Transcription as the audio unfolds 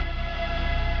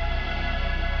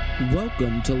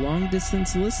Welcome to Long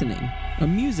Distance Listening, a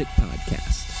music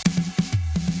podcast.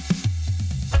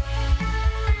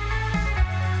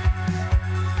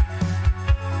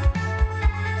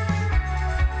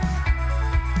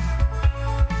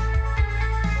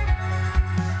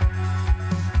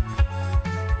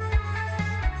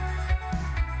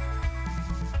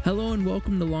 Hello and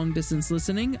welcome to Long Distance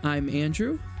Listening. I'm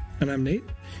Andrew. And I'm Nate.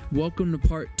 Welcome to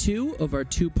part 2 of our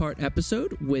 2-part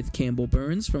episode with Campbell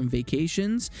Burns from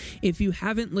Vacations. If you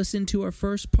haven't listened to our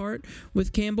first part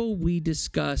with Campbell, we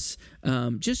discuss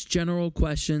just general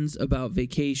questions about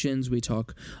vacations. We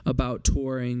talk about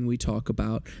touring. We talk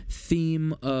about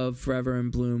theme of Forever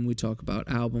in Bloom. We talk about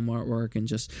album artwork and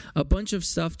just a bunch of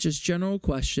stuff, just general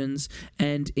questions.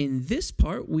 And in this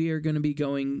part, we are going to be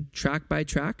going track by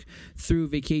track through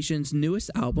Vacations'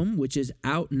 newest album, which is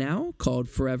out now, called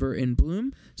Forever in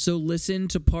Bloom. So listen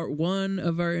to part 1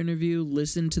 of our interview,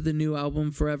 listen to the new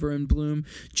album Forever in Bloom,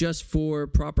 just for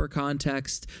proper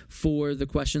context for the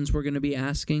questions we're going to be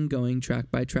asking, going track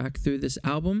by track through this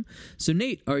album. So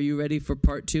Nate, are you ready for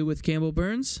part 2 with Campbell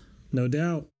Burns? No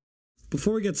doubt.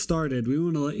 Before we get started, we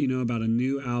want to let you know about a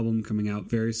new album coming out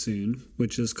very soon,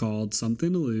 which is called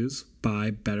Something to Lose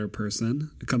by Better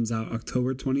Person. It comes out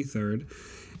October 23rd.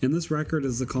 And this record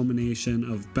is the culmination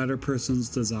of Better Person's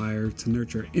desire to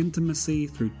nurture intimacy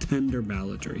through tender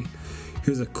balladry.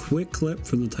 Here's a quick clip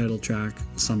from the title track,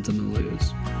 Something to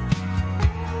Lose.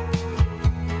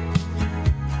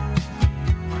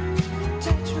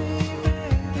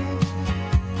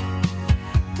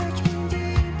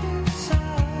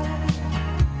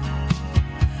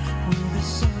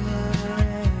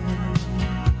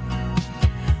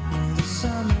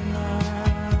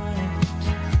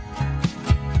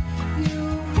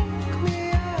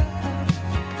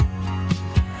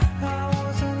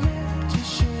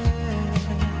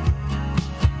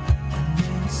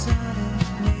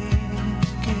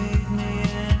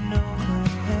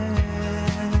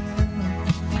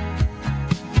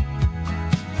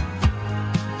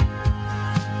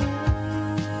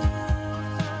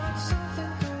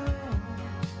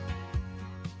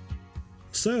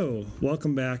 So,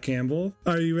 welcome back, Campbell.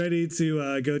 Are you ready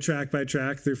to go track by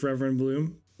track through Forever in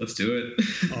Bloom? Let's do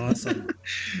it. Awesome.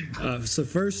 So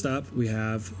first up, we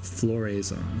have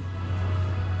Floraison.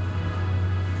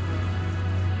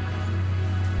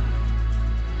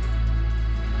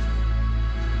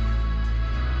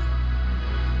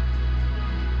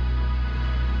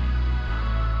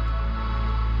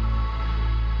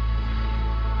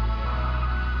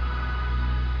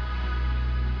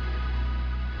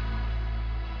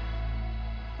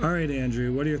 All right,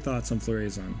 Andrew, what are your thoughts on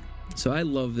Floraison? So I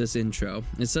love this intro.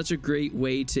 It's such a great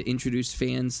way to introduce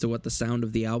fans to what the sound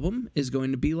of the album is going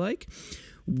to be like,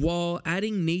 while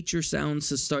adding nature sounds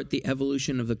to start the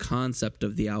evolution of the concept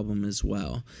of the album as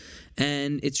well.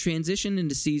 And its transition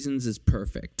into seasons is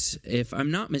perfect. If I'm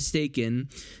not mistaken,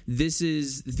 this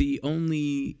is the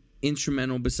only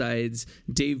instrumental besides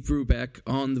Dave Brubeck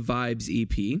on the Vibes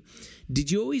EP. Did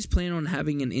you always plan on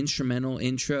having an instrumental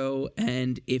intro?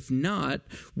 And if not,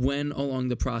 when along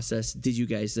the process did you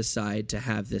guys decide to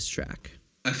have this track?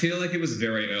 I feel like it was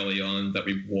very early on that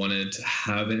we wanted to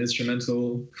have an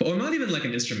instrumental, or not even like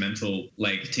an instrumental,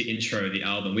 like to intro the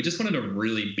album. We just wanted a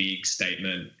really big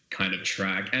statement kind of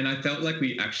track. And I felt like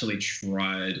we actually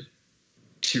tried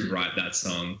to write that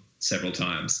song several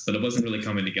times, but it wasn't really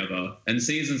coming together. And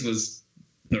Seasons was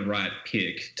the right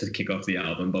pick to kick off the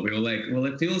album, but we were like, well,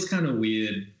 it feels kind of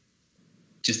weird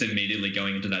just immediately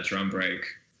going into that drum break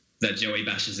that Joey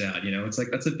bashes out, you know? It's like,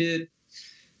 it's a bit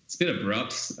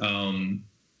abrupt.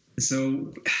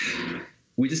 So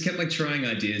we just kept like trying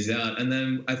ideas out. And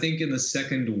then I think in the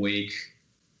second week,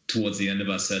 towards the end of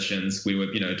our sessions, we were,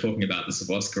 talking about this with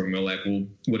Oscar, and we were like, well,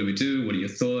 what do we do? What are your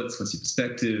thoughts? What's your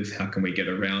perspective? How can we get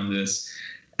around this?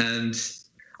 And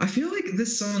I feel like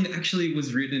this song actually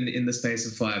was written in the space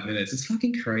of 5 minutes. It's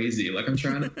fucking crazy. Like, I'm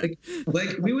trying to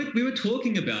like we were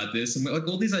talking about this, and like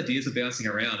all these ideas are bouncing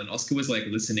around, and Oscar was like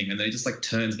listening, and then he just like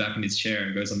turns back in his chair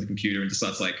and goes on the computer and just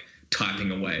starts like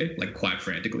typing away, like quite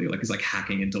frantically, like he's like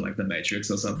hacking into like the Matrix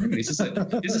or something. And he's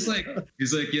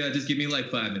like, yeah, just give me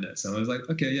like 5 minutes. And I was like,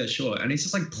 okay, yeah, sure. And he's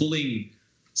just like pulling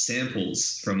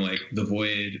samples from like The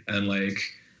Void and like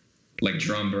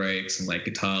drum breaks and like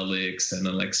guitar licks and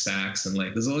then like sax and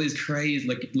like there's all these crazy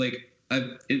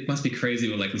it must be crazy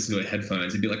when like listening to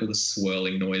headphones. It'd be like all this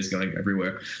swirling noise going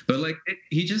everywhere. But like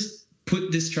he just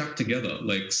put this track together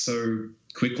like so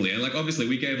quickly. And like obviously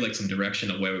we gave like some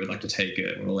direction of where we would like to take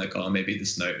it. And we're like, oh, maybe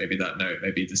this note, maybe that note,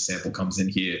 maybe this sample comes in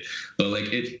here. But like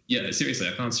seriously,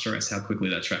 I can't stress how quickly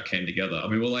that track came together. I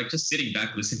mean, we're like just sitting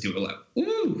back listening to it, we're like,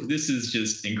 ooh, this is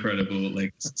just incredible.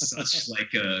 Like such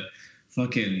like a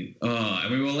fucking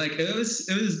and we were like, it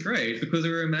was great because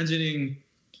we were imagining.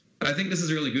 I think this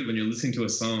is really good when you're listening to a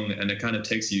song and it kind of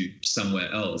takes you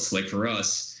somewhere else. Like for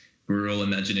us, we were all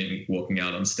imagining walking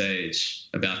out on stage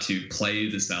about to play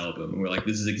this album. And we're like,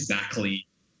 this is exactly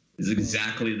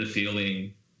the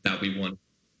feeling that we want.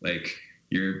 Like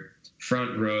you're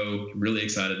front row, really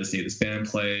excited to see this band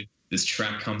play. This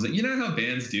track comes in. You know how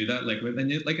bands do that? Like when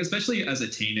you, like, especially as a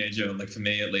teenager, like for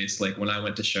me at least, like when I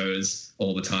went to shows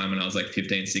all the time when I was like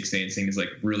 15, 16, seeing these like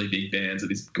really big bands at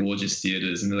these gorgeous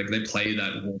theaters, and like they play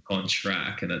that walk-on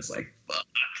track, and it's like, fuck,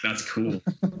 that's cool.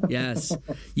 Yes.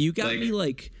 You got me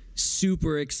like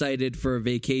super excited for a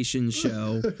Vacation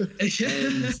show.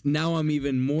 And now I'm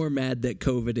even more mad that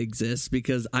COVID exists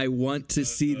because I want to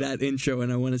see that intro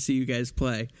and I want to see you guys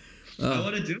play. I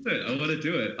want to do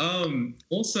it.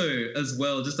 Also, as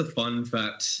well, just a fun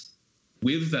fact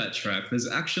with that track, there's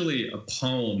actually a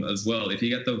poem as well. If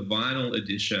you get the vinyl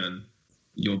edition,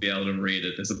 you'll be able to read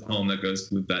it. There's a poem that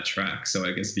goes with that track. So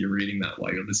I guess if you're reading that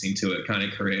while you're listening to it, kind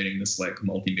of creating this like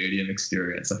multimedia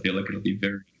experience, I feel like it'll be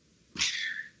very,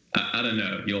 I don't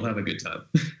know, you'll have a good time.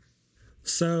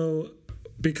 So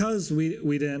because we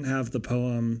didn't have the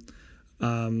poem,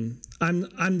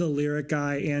 I'm the lyric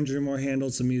guy. Andrew more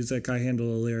handles the music. I handle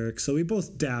the lyrics. So we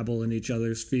both dabble in each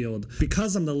other's field.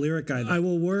 Because I'm the lyric guy, I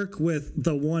will work with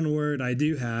the one word I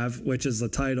do have, which is the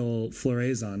title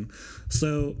Floraison.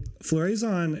 So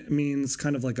Floraison means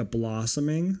kind of like a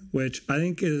blossoming, which I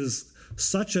think is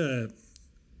such a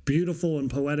beautiful and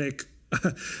poetic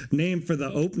name for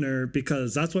the opener,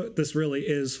 because that's what this really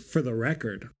is for the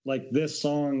record. Like this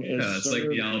song is it's like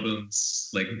the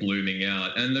album's like blooming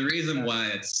out, and the reason why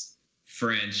it's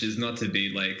French is not to be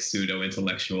like pseudo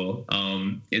intellectual.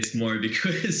 It's more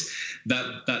because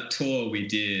that tour we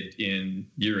did in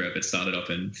Europe, it started off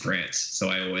in France. So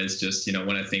I always just, you know,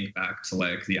 when I think back to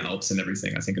like the Alps and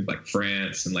everything, I think of like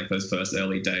France and like those first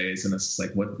early days, and it's just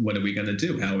like, what are we going to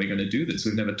do? How are we going to do this?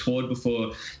 We've never toured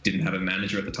before, didn't have a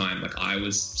manager at the time. Like I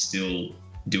was still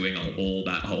doing all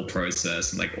that whole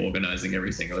process and like organizing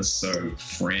everything. It was so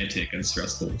frantic and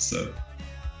stressful. So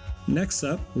next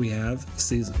up, we have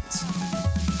Seasons.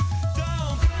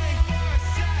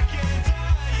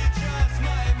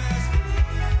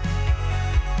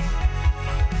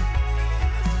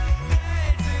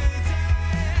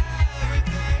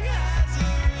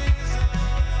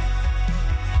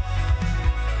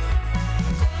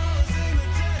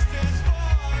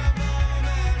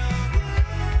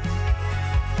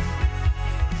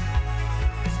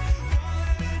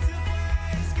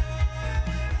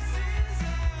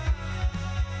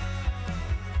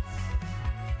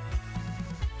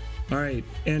 All right,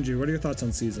 Andrew, what are your thoughts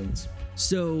on Seasons?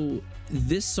 So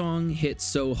this song hits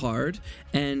so hard,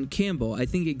 and Campbell, I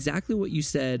think exactly what you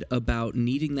said about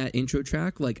needing that intro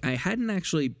track. Like I hadn't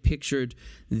actually pictured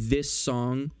this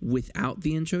song without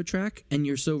the intro track, and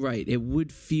you're so right. It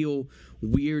would feel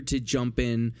weird to jump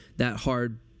in that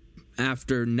hard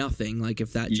after nothing, like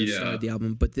if that just started the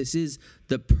album. But this is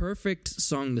the perfect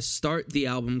song to start the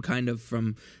album, kind of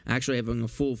from actually having a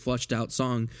full fleshed out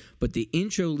song. But the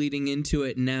intro leading into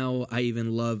it now I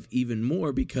even love even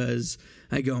more, because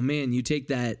I go, man, you take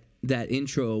that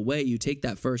intro away, you take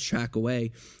that first track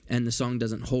away, and the song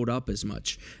doesn't hold up as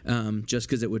much, just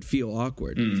because it would feel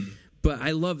awkward. But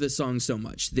I love this song so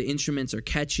much. The instruments are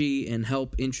catchy and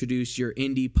help introduce your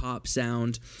indie pop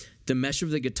sound. The mesh of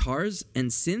the guitars and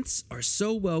synths are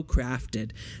so well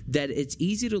crafted that it's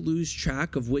easy to lose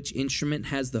track of which instrument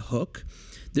has the hook.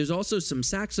 There's also some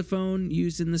saxophone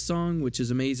used in the song, which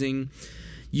is amazing.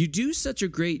 You do such a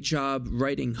great job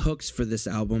writing hooks for this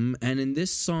album, and in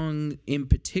this song in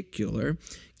particular.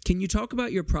 Can you talk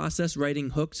about your process writing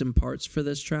hooks and parts for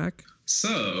this track?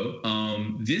 So,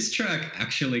 this track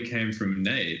actually came from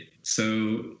Nate.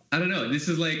 So, I don't know. This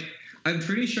is like, I'm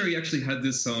pretty sure he actually had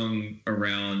this song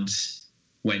around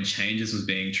when Changes was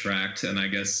being tracked. And I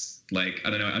guess, like, I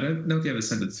don't know if he ever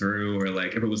sent it through or,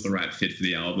 like, if it was the right fit for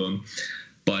the album.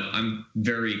 But I'm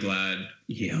very glad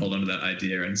he held on to that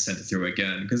idea and sent it through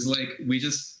again. Because, like,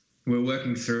 we're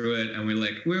working through it, and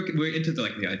we're into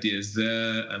the ideas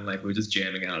there, and like we're just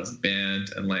jamming out as a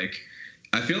band, and like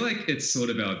I feel like it's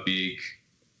sort of our big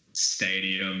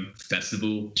stadium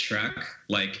festival track.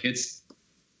 Like it's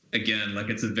again like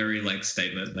it's a very like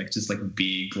statement, like just like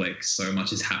big, like so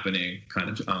much is happening kind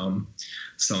of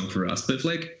song for us. But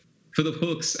like for the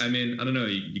hooks, I mean, I don't know.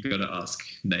 You got to ask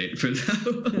Nate for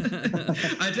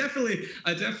that. I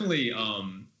definitely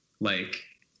like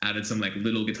added some like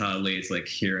little guitar leads like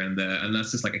here and there, and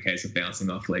that's just like a case of bouncing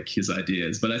off like his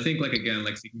ideas. But I think like again,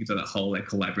 like thinking to that whole like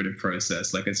collaborative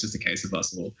process, like it's just a case of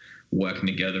us all working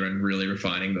together and really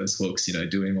refining those hooks. You know,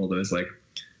 doing all those like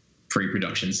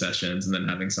pre-production sessions, and then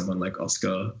having someone like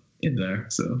Oscar in there.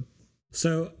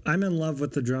 So I'm in love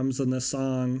with the drums in this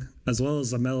song, as well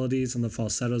as the melodies and the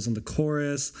falsettos in the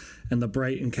chorus, and the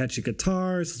bright and catchy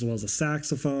guitars, as well as the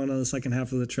saxophone on the second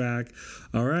half of the track.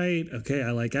 All right, okay,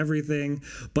 I like everything.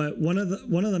 But one of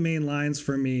the main lines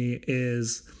for me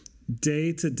is,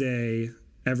 day to day,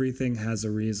 everything has a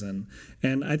reason.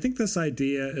 And I think this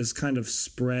idea is kind of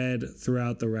spread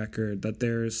throughout the record, that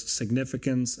there's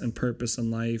significance and purpose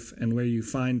in life, and where you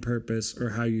find purpose or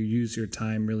how you use your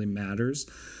time really matters.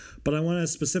 But I want to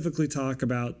specifically talk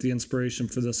about the inspiration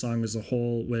for this song as a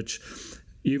whole, which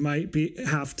you might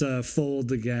have to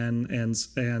fold again and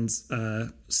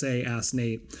say, ask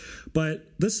Nate. But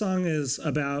this song is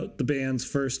about the band's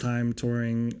first time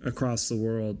touring across the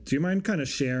world. Do you mind kind of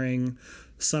sharing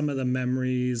some of the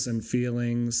memories and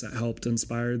feelings that helped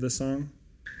inspire this song?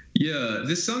 Yeah,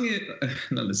 this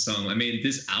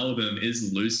album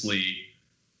is loosely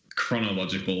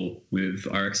chronological with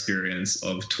our experience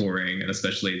of touring, and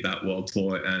especially that world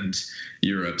tour and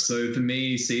Europe. So for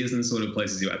me, Seasons sort of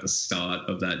places you at the start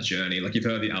of that journey. Like you've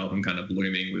heard the album kind of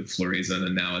blooming with Florizen,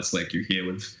 and now it's like you're here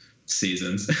with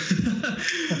Seasons.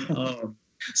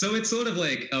 So it's sort of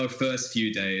like our first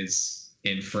few days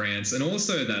in France, and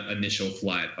also that initial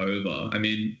flight over. I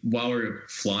mean, while we were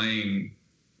flying,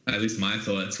 at least my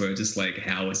thoughts were just like,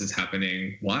 how is this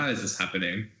happening? Why is this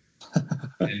happening?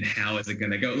 And how is it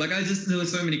going to go? Like, there were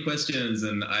so many questions,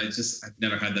 and I've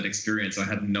never had that experience. I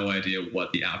had no idea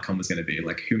what the outcome was going to be.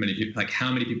 Like,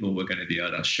 how many people were going to be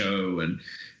at our show, and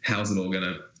how's it all going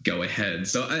to go ahead?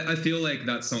 So I feel like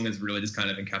that song is really just kind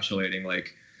of encapsulating,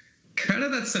 like, kind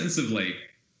of that sense of like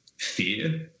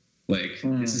fear. Like,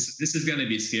 this is going to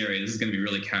be scary. This is going to be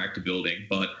really character building.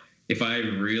 But if I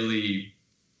really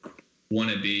want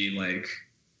to be like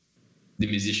the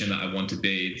musician that I want to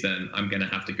be, then I'm going to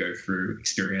have to go through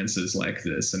experiences like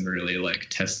this and really like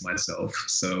test myself.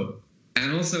 So,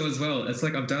 and also as well, it's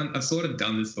like I've sort of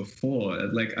done this before.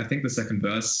 Like, I think the second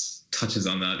verse touches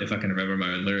on that, if I can remember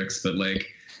my own lyrics, but like,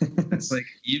 it's like,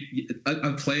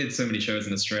 I've played so many shows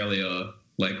in Australia.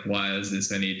 Like, why is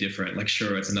this any different? Like,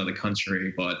 sure, it's another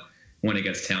country, but when it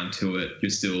gets down to it, you're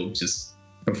still just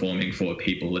performing for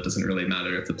people. It doesn't really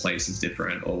matter if the place is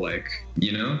different or like,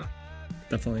 you know?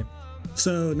 Definitely.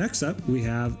 So next up, we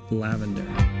have Lavender.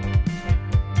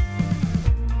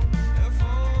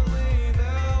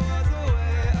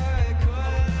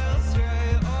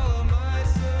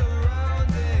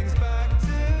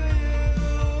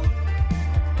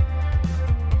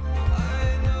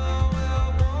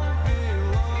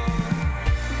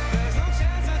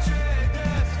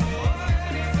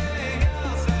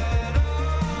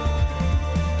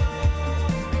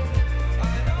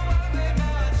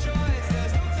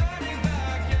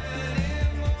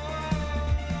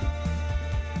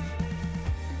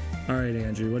 All right,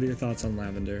 Andrew, what are your thoughts on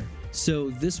Lavender? So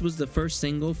this was the first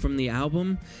single from the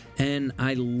album, and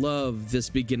I love this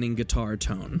beginning guitar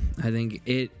tone. I think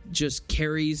it just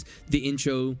carries the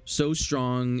intro so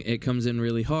strong. It comes in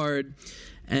really hard.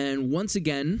 And once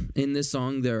again, in this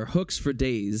song, there are hooks for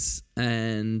days,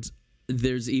 and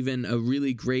there's even a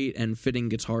really great and fitting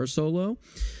guitar solo.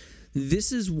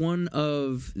 This is one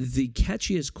of the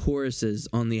catchiest choruses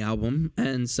on the album,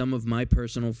 and some of my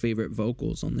personal favorite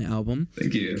vocals on the album.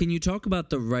 Thank you. Can you talk about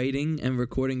the writing and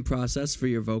recording process for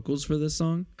your vocals for this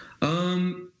song?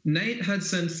 Nate had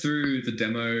sent through the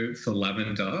demo for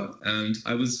Lavender, and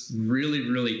I was really,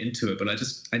 really into it, but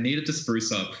I needed to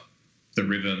spruce up the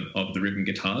rhythm of the rhythm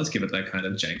guitars, give it that kind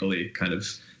of jangly kind of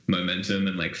momentum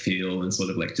and like feel, and sort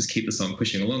of like just keep the song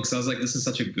pushing along. So I was like, this is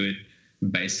such a good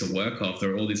base to work off.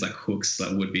 There are all these like hooks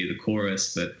that would be the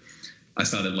chorus, but I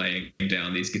started laying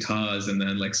down these guitars, and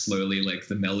then like slowly like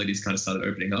the melodies kind of started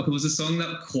opening up. It was a song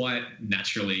that quite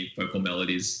naturally vocal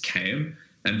melodies came,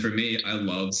 and for me, I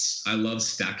love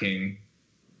stacking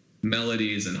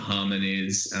melodies and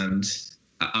harmonies. And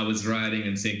I was writing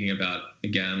and thinking about,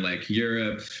 again, like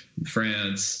Europe,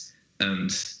 France,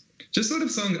 and just sort of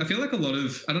song. I feel like I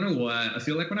don't know why, I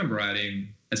feel like when I'm writing,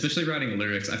 especially writing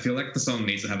lyrics, I feel like the song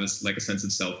needs to have a sense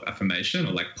of self-affirmation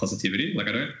or like positivity. Like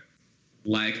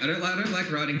I don't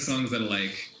like writing songs that are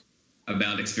like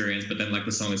about experience, but then like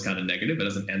the song is kind of negative. It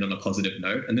doesn't end on a positive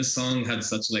note. And this song had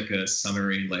such like a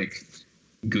summery, like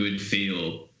good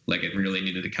feel. Like it really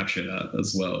needed to capture that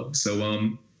as well.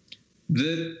 So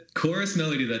The chorus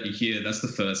melody that you hear, that's the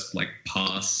first like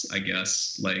pass, I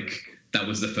guess. Like that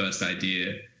was the first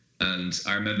idea. And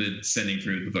I remember sending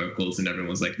through the vocals, and everyone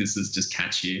was like, "This is just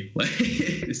catchy." Like,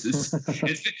 this is.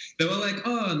 They were like,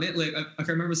 "Oh, man, like I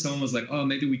remember someone was like, oh,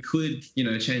 maybe we could,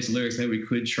 change the lyrics. Maybe we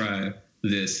could try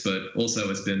this." But also,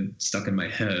 it's been stuck in my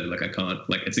head. Like I can't.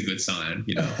 Like it's a good sign,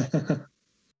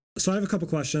 So I have a couple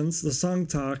questions. The song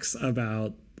talks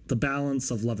about the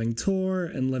balance of loving tour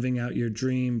and living out your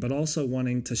dream, but also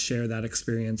wanting to share that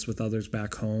experience with others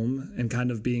back home and kind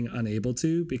of being unable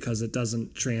to because it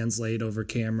doesn't translate over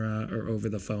camera or over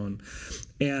the phone.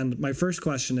 And my first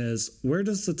question is, where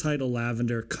does the title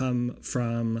Lavender come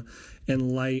from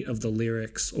in light of the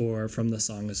lyrics or from the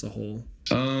song as a whole?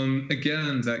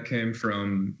 Again, that came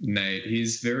from Nate.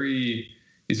 He's very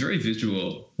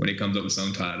visual when he comes up with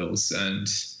song titles, and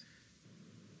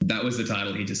that was the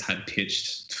title he just had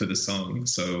pitched for the song.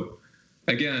 So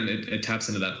again, it taps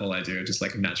into that whole idea of just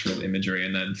like natural imagery.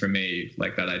 And then for me,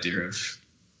 like that idea of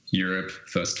Europe,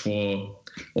 first tour,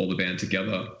 all the band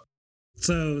together.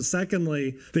 So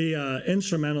secondly, the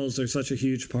instrumentals are such a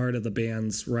huge part of the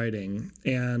band's writing.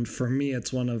 And for me,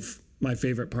 it's one of my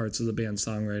favorite parts of the band's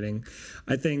songwriting.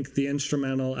 I think the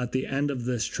instrumental at the end of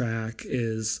this track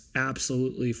is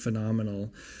absolutely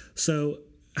phenomenal. So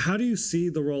how do you see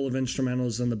the role of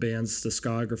instrumentals in the band's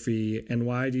discography, and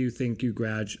why do you think you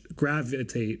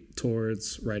gravitate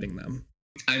towards writing them?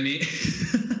 I mean,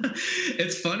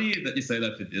 it's funny that you say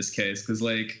that for this case, because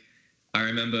like I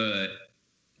remember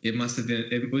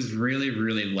it was really,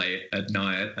 really late at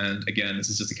night. And again, this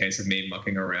is just a case of me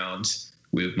mucking around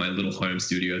with my little home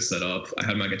studio set up. I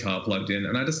had my guitar plugged in,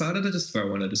 and I decided to just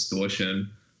throw in a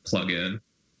distortion plug-in,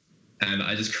 and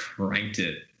I just cranked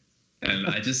it. And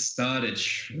I just started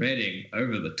shredding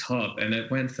over the top, and it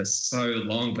went for so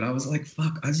long. But I was like,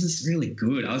 "Fuck, this is really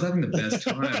good." I was having the best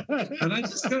time, and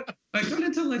I got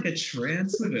into like a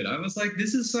trance with it. I was like,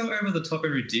 "This is so over the top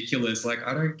and ridiculous. Like,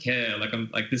 I don't care. Like, I'm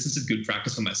like, this is a good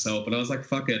practice for myself." But I was like,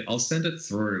 "Fuck it, I'll send it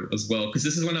through as well," because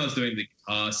this is when I was doing the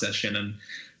guitar session and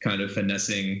kind of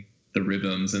finessing the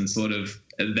rhythms, and sort of,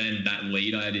 and then that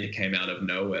lead idea came out of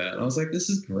nowhere, and I was like, "This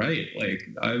is great. Like,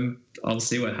 I'll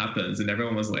see what happens." And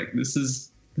everyone was like, "This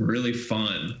is really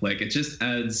fun." Like, it just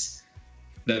adds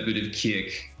that bit of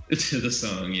kick to the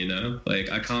song,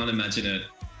 Like, I can't imagine it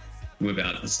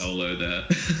without the solo there.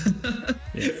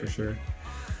 Yeah, for sure.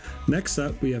 Next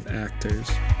up, we have Actors.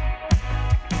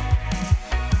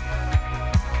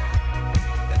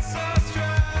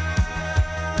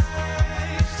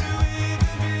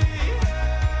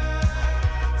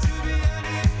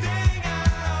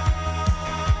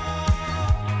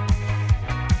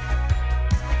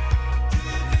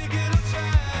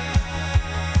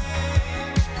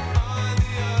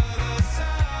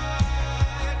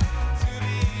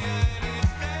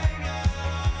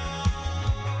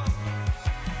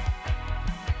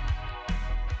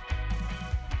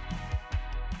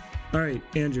 All right,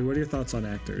 Andrew, what are your thoughts on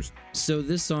Actors? So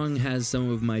this song has some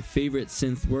of my favorite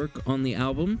synth work on the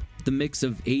album. The mix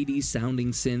of 80s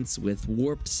sounding synths with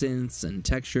warped synths and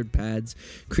textured pads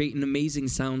create an amazing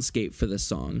soundscape for the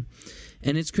song.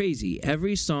 And it's crazy.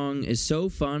 Every song is so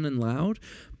fun and loud,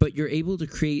 but you're able to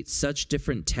create such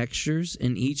different textures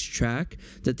in each track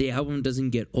that the album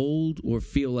doesn't get old or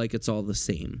feel like it's all the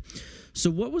same. So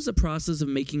what was the process of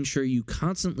making sure you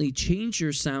constantly change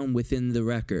your sound within the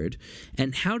record,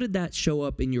 and how did that show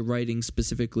up in your writing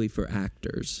specifically for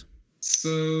Actors?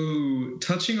 So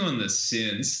touching on the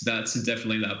synths, that's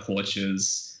definitely that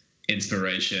Porches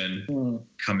inspiration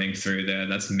coming through there.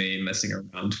 That's me messing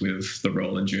around with the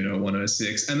Roland Juno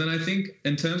 106. And then I think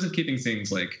in terms of keeping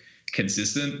things like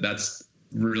consistent, that's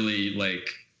really like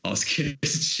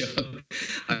Oscar's job.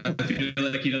 I feel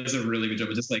like he does a really good job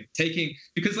of just like taking,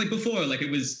 because like before, like it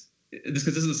was this,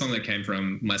 because this is a song that came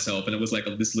from myself, and it was like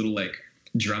this little like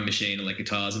drum machine and like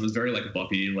guitars, and it was very like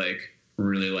boppy, like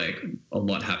really like a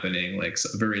lot happening, like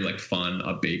very like fun,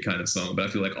 upbeat kind of song. But I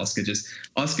feel like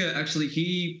Oscar actually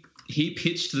he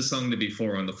pitched the song to be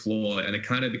Four on the Floor, and it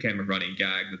kind of became a running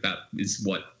gag that is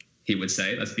what he would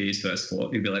say. That's his first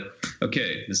thought. He'd be like,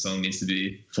 "Okay, the song needs to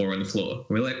be Four on the Floor." And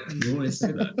we're like, "You always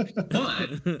say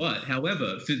that." But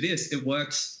however, for this, it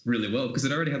works really well because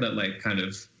it already had that like kind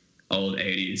of old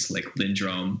 80s like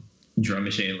Lindrum drum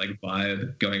machine like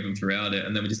vibe going from throughout it,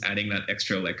 and then we're just adding that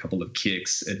extra like couple of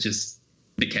kicks. It just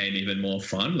became even more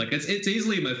fun. Like it's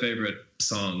easily my favorite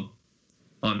song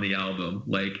on the album.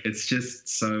 Like it's just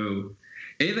so.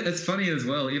 It's funny as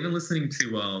well, even listening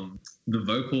to the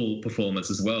vocal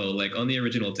performance as well, like on the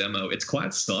original demo, it's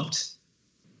quite soft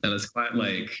and it's quite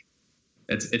like,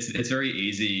 it's very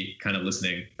easy kind of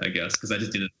listening, I guess, because I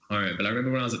just did it at home. But I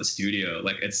remember when I was at the studio,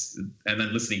 like and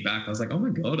then listening back, I was like, oh my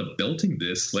god, I'm belting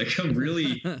this. Like I'm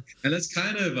really, and it's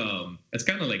kind of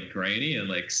like grainy and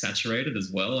like saturated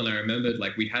as well. And I remembered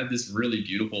like we had this really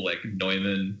beautiful like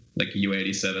Neumann like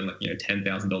U87 like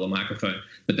 $10,000 microphone,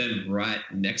 but then right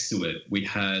next to it we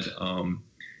had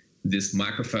this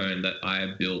microphone that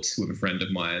I built with a friend of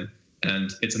mine,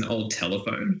 and it's an old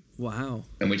telephone. Wow.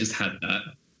 And we just had that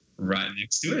right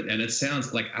next to it, and it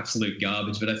sounds like absolute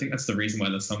garbage, but I think that's the reason why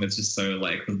the song is just so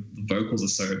like the vocals are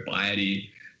so bitey,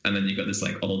 and then you got this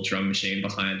like old drum machine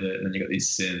behind it, and then you got these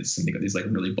synths, and you got these like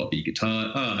really boppy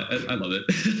guitar. I love it.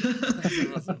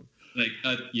 That's awesome.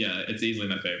 Like yeah, it's easily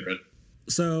my favorite.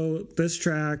 So this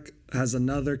track has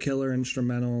another killer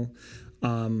instrumental.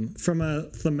 From a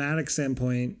thematic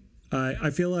standpoint, I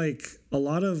feel like a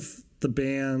lot of the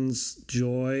band's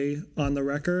joy on the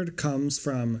record comes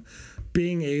from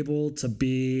being able to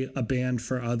be a band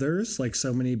for others, like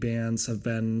so many bands have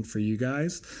been for you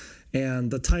guys.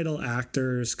 And the title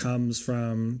Actors comes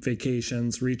from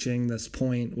Vacations reaching this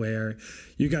point where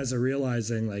you guys are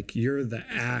realizing like you're the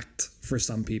act for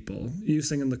some people. You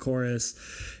sing in the chorus,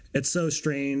 it's so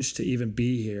strange to even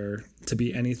be here, to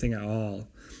be anything at all.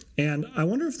 And I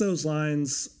wonder if those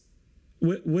lines,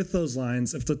 with those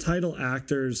lines, if the title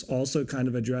Actors also kind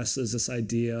of addresses this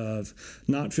idea of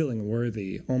not feeling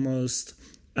worthy, almost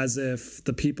as if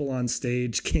the people on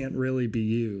stage can't really be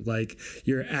you. Like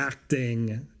you're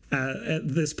acting at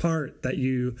this part that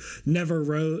you never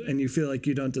wrote and you feel like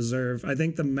you don't deserve. I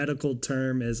think the medical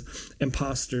term is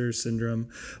imposter syndrome.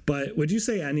 But would you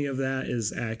say any of that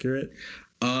is accurate?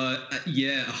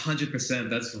 Yeah, 100%.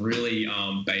 That's really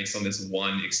based on this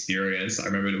one experience. I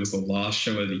remember it was the last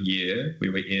show of the year. We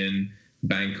were in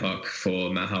Bangkok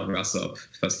for Mahal Rasop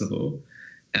Festival,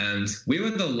 and we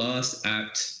were the last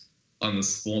act on the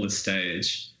smallest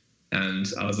stage. And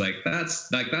I was like,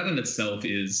 that's like that in itself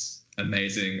is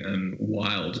amazing and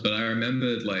wild. But I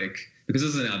remembered like, because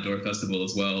this is an outdoor festival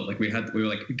as well, like we were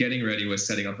like getting ready, we're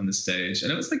setting up on the stage,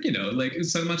 and it was like, like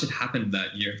so much had happened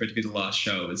that year for it to be the last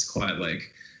show. It's quite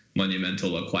like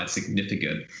monumental or quite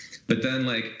significant. But then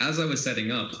like as I was setting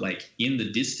up, like in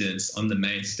the distance on the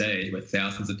main stage where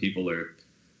thousands of people are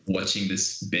watching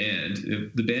this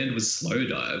band, the band was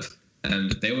Slowdive,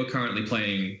 and they were currently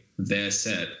playing their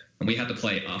set, and we had to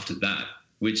play after that,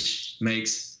 which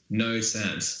makes no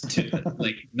sense to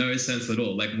like no sense at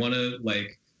all. Like one of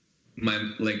like my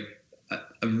like I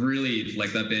really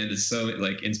like that band is so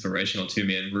like inspirational to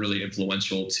me and really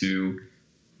influential to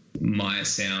my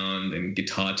sound and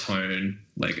guitar tone,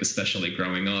 like especially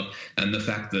growing up. And the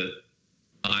fact that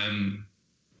I'm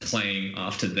playing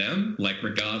after them, like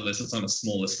regardless, it's on a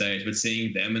smaller stage, but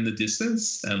seeing them in the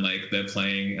distance and like they're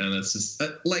playing, and it's just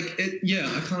like it.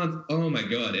 Yeah, I can't. Oh my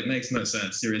god, it makes no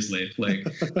sense. Seriously, like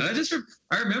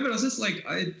I remember I was just like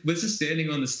I was just standing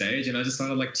on the stage and I just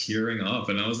started like tearing up,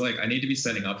 and I was like, I need to be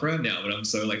setting up right now, but I'm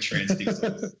so like transfixed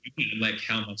and like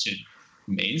how much it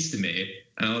means to me.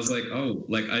 And I was like, oh,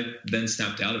 like I then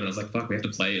snapped out of it. I was like, fuck, we have to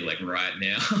play like right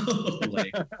now.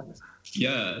 Like,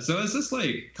 yeah. So it's just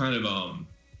like kind of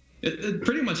it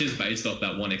pretty much is based off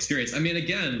that one experience. I mean,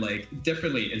 again, like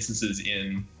definitely instances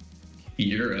in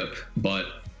Europe,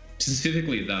 but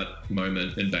specifically that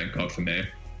moment in Bangkok for me.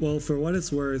 Well, for what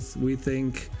it's worth, we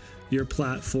think your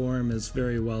platform is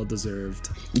very well deserved.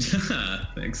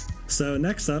 Thanks. So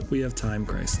next up, we have Time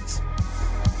Crisis.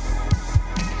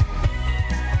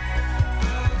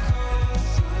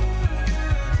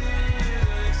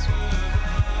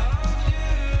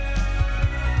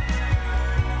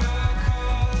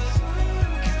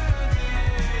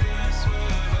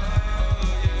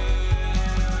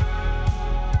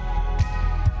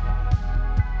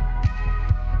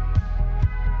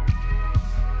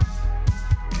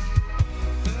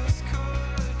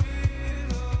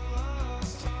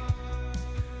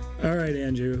 All right,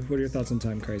 Andrew, what are your thoughts on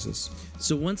Time Crisis?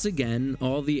 So once again,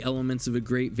 all the elements of a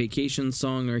great vacation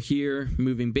song are here.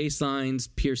 Moving bass lines,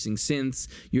 piercing synths,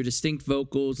 your distinct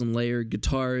vocals and layered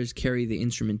guitars carry the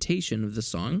instrumentation of the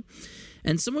song.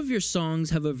 And some of your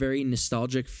songs have a very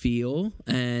nostalgic feel,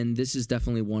 and this is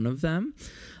definitely one of them.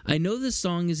 I know this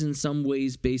song is in some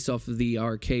ways based off of the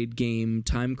arcade game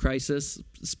Time Crisis,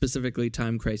 specifically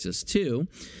Time Crisis 2.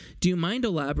 Do you mind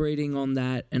elaborating on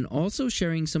that and also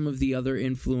sharing some of the other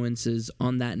influences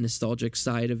on that nostalgic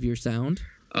side of your sound?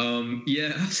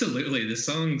 Yeah, absolutely. The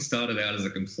song started out as a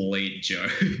complete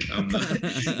joke. I'm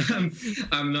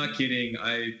not kidding.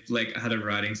 I had a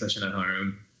writing session at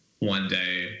home one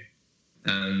day,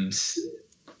 and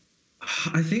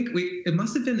I think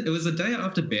it was the day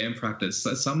after band practice.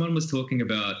 Someone was talking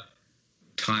about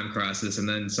Time Crisis, and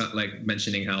then like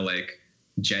mentioning how like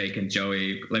Jake and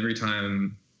Joey, every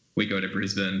time we go to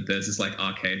Brisbane, there's this like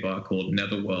arcade bar called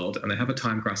Netherworld, and they have a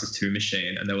Time Crisis 2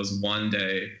 machine. And there was one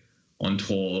day on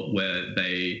tour where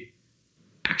they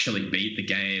actually beat the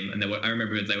game, and I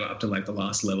remember they were up to like the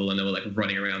last level, and they were like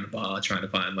running around the bar trying to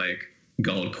find like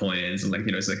gold coins and like,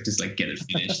 you know, it's like just like get it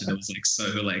finished. And it was like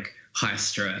so like high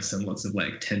stress and lots of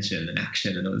like tension and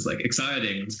action, and it was like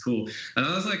exciting. It was cool. And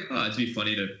I was like, oh, it'd be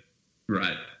funny to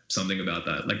write something about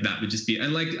that. Like that would just be,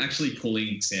 and like actually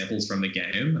pulling samples from the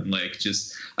game and like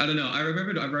just, I don't know. I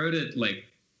remembered I wrote it like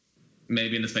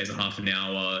maybe in the space of half an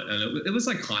hour, and it was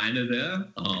like kind of there.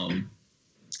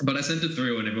 But I sent it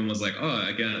through, and everyone was like, oh,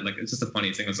 again, like it's just a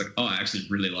funny thing. I was like, oh, I actually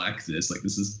really like this. Like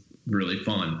this is really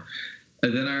fun.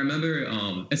 And then I remember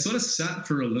it sort of sat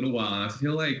for a little while. And I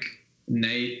feel like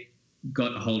Nate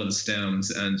got a hold of the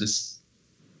stems and just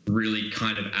really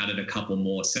kind of added a couple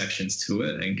more sections to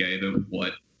it and gave it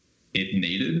what it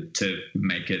needed to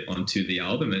make it onto the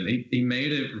album. And he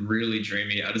made it really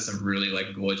dreamy, added some really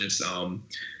like gorgeous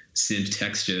synth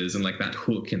textures, and like that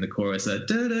hook in the chorus, that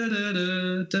da da da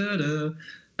da da da.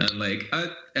 And like,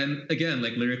 and again,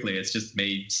 like lyrically, it's just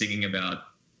me singing about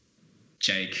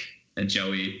Jake and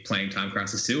Joey playing Time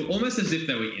Crisis 2, almost as if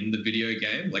they were in the video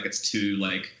game. Like it's two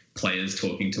like players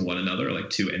talking to one another, like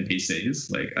two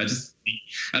NPCs. Like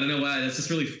I don't know why, that's just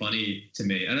really funny to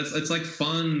me. And it's like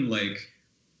fun, like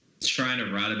trying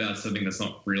to write about something that's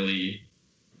not really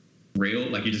real.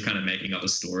 Like you're just kind of making up a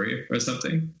story or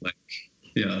something. Like,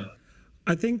 yeah.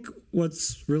 I think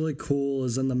what's really cool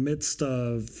is in the midst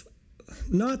of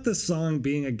not the song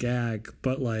being a gag,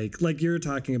 but like you're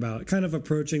talking about, kind of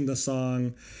approaching the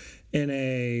song in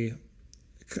a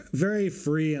very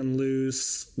free and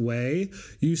loose way.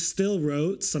 You still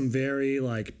wrote some very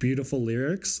like beautiful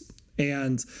lyrics.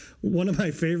 And one of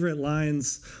my favorite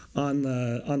lines on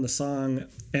the song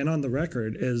and on the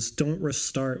record is "Don't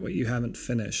restart what you haven't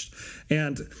finished,"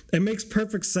 and it makes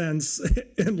perfect sense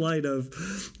in light of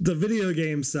the video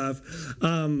game stuff.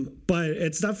 But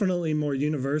it's definitely more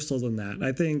universal than that.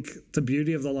 I think the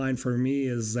beauty of the line for me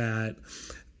is that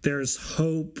there's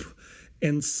hope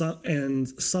and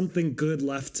something good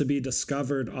left to be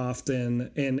discovered, often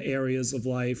in areas of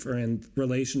life or in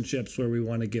relationships where we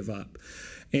want to give up.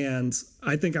 And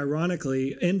I think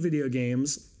ironically, in video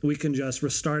games, we can just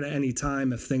restart at any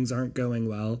time if things aren't going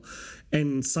well.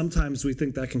 And sometimes we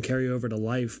think that can carry over to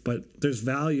life, but there's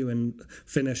value in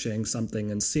finishing something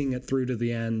and seeing it through to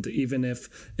the end, even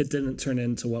if it didn't turn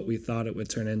into what we thought it would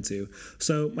turn into.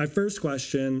 So my first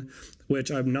question,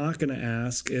 which I'm not going to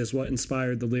ask, is what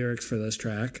inspired the lyrics for this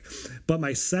track. But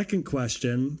my second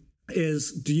question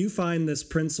is, do you find this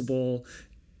principle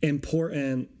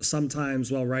important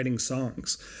sometimes while writing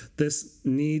songs? This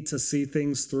need to see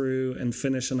things through and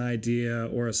finish an idea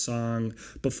or a song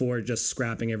before just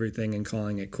scrapping everything and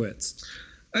calling it quits?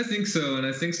 I think so. And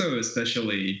I think so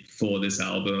especially for this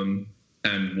album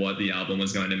and what the album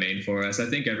was going to mean for us. I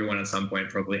think everyone at some point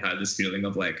probably had this feeling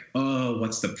of like, oh,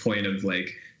 what's the point of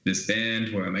like this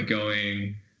band? Where am I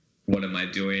going? What am I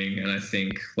doing? And I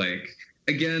think like,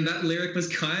 again, that lyric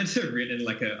was kind of written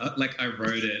like I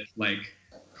wrote it like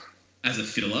as a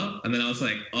filler, and then I was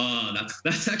like, oh,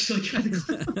 that's actually kind of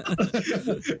cool.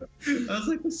 I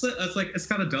was like, it's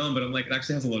kind of dumb, but I'm like, it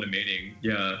actually has a lot of meaning.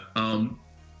 Yeah.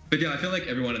 But yeah, I feel like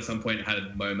everyone at some point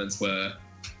had moments where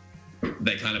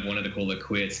they kind of wanted to call it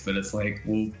quits, but it's like,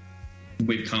 well,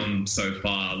 we've come so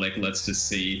far, like let's just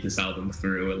see this album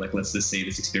through, and like let's just see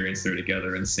this experience through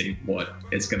together and see what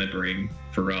it's going to bring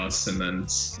for us, and then,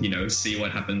 you know, see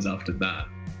what happens after that.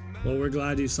 Well, we're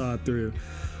glad you saw it through.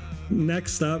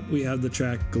 Next up, we have the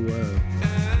track Glow.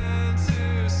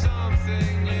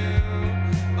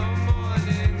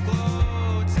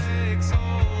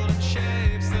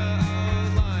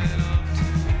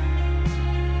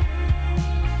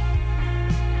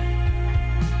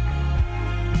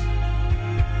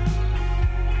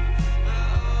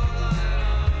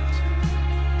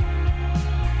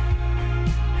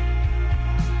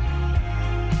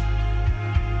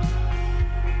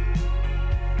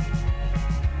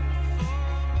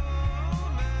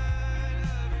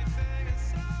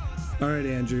 All right,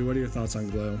 Andrew, what are your thoughts on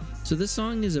Glow? So this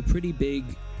song is a pretty big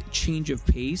change of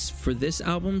pace for this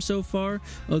album so far,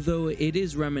 although it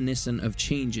is reminiscent of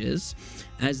Changes.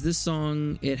 As this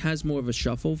song, it has more of a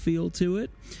shuffle feel to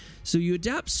it. So you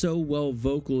adapt so well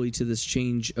vocally to this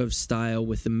change of style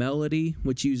with the melody,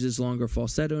 which uses longer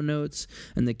falsetto notes,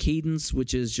 and the cadence,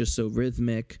 which is just so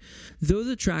rhythmic. Though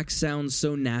the track sounds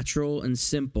so natural and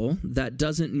simple, that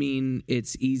doesn't mean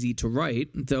it's easy to write,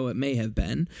 though it may have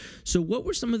been. So what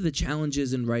were some of the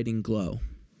challenges in writing Glow?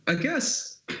 I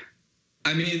guess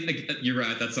I mean, like, you're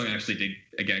right. That song actually did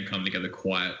again come together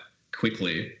quite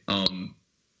quickly.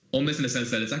 Almost in the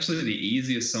sense that it's actually the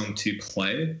easiest song to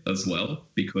play as well,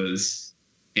 because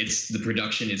the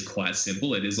production is quite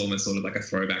simple. It is almost sort of like a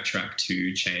throwback track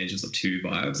to Changes of two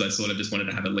vibes. I sort of just wanted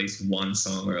to have at least one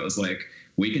song where it was like,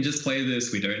 we can just play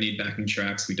this. We don't need backing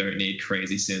tracks. We don't need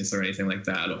crazy synths or anything like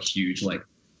that, or huge like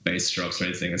bass drops or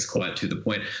anything. It's quite to the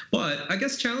point. But I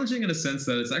guess challenging in a sense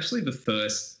that it's actually the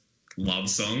first love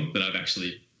song that I've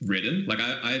actually written. Like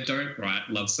I don't write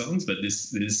love songs, but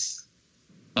this is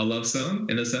a love song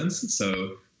in a sense.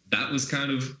 So that was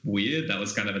kind of weird. That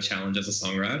was kind of a challenge as a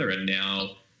songwriter. And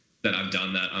now that I've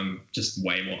done that, I'm just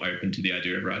way more open to the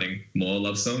idea of writing more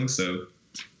love songs. So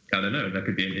I don't know, that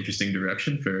could be an interesting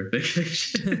direction for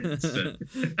Vacation.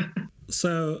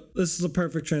 So this is a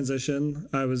perfect transition.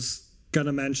 I was going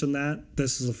to mention that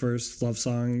this is the first love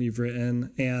song you've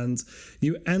written, and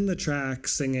you end the track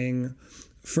singing,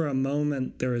 "For a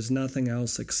moment, there is nothing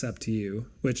else except you,"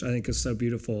 which I think is so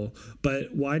beautiful.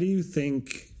 But why do you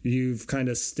think you've kind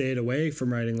of stayed away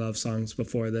from writing love songs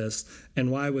before this?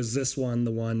 And why was this one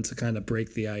the one to kind of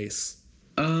break the ice?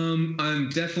 I'm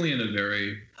definitely in a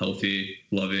very healthy,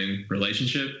 loving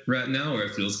relationship right now, where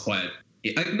it feels quite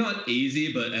not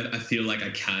easy, but I feel like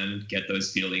I can get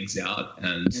those feelings out.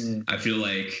 And I feel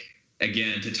like,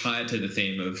 again, to tie it to the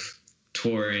theme of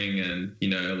touring and, you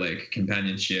know, like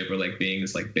companionship, or like being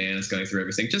this like band that's going through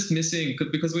everything, just missing,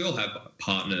 because we all have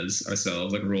partners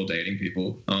ourselves, like we're all dating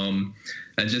people, and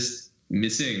just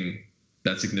missing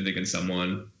that significant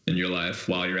someone in your life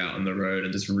while you're out on the road,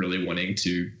 and just really wanting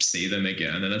to see them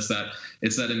again. And it's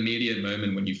that immediate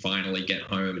moment when you finally get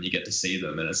home and you get to see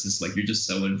them, and it's just like you're just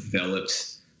so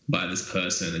enveloped by this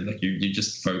person, and like you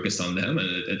just focus on them, and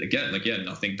it again, like, yeah,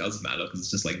 nothing does matter, because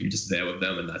it's just like you're just there with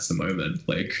them, and that's the moment.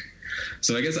 Like,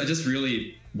 so I guess I just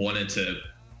really wanted to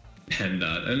pen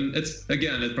that, and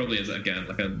it probably is again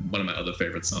like one of my other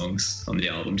favorite songs on the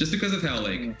album, just because of how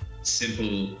like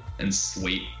simple and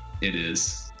sweet it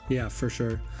is. Yeah, for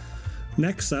sure.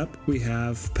 Next up, we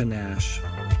have Panache.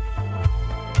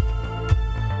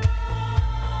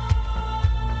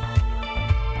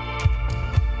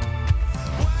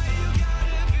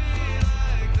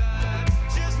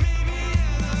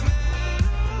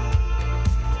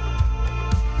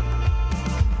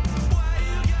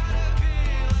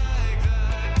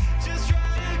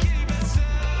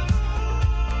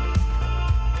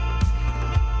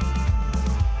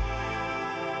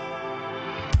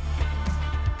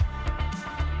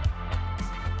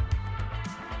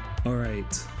 All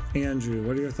right, Andrew,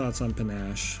 what are your thoughts on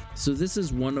Panache? So this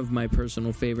is one of my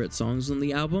personal favorite songs on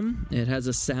the album. It has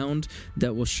a sound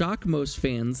that will shock most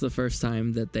fans the first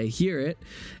time that they hear it.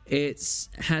 It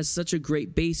has such a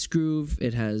great bass groove.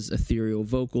 It has ethereal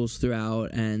vocals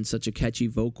throughout, and such a catchy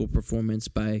vocal performance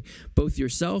by both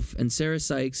yourself and Sarah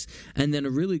Sykes, and then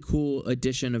a really cool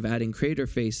addition of adding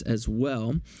Craterface as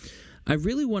well. I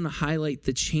really want to highlight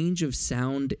the change of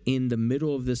sound in the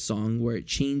middle of this song, where it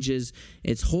changes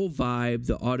its whole vibe,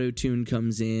 the auto-tune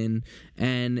comes in,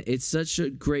 and it's such a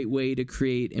great way to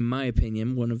create, in my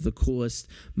opinion, one of the coolest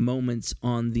moments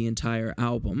on the entire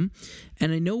album.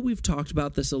 And I know we've talked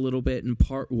about this a little bit in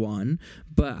part one,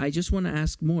 but I just want to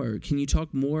ask more. Can you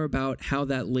talk more about how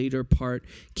that later part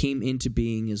came into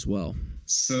being as well?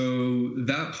 So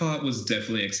that part was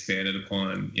definitely expanded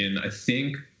upon in, I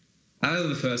think, either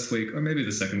the first week or maybe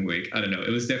the second week. I don't know.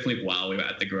 It was definitely while we were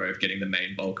at the Grove getting the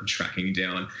main bulk of tracking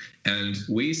down. And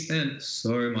we spent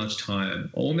so much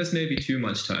time, almost maybe too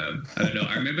much time. I don't know.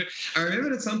 I remember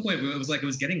at some point it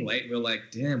was getting late. We were like,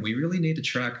 damn, we really need to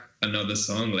track another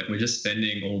song. Like, we're just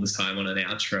spending all this time on an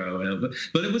outro.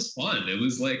 But it was fun. It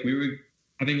was like we were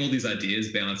having all these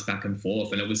ideas bounce back and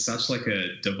forth, and it was such like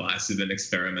a divisive and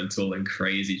experimental and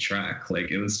crazy track.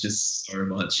 Like, it was just so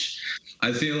much.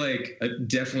 I feel like I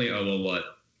definitely owe a lot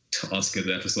to Oscar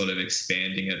there for sort of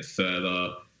expanding it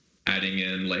further, adding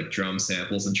in like drum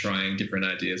samples and trying different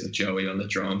ideas with Joey on the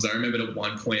drums. I remember at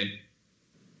one point,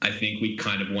 I think we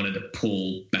kind of wanted to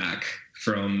pull back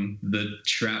from the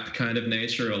trap kind of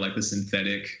nature, or like the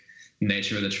synthetic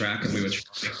nature of the track, and we were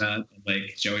trying that.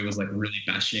 Like, Joey was like really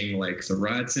bashing like the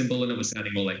ride cymbal, and it was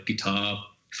sounding more like guitar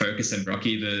focused and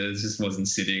rocky. It just wasn't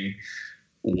sitting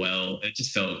well.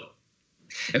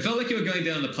 It felt like you were going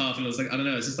down the path, and it was like, I don't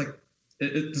know, it's just like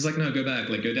it's like, no, go back,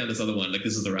 like go down this other one, like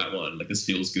this is the right one, like this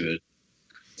feels good.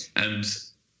 And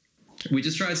we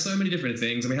just tried so many different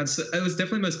things, and it was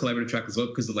definitely the most collaborative track as well,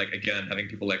 because of like, again, having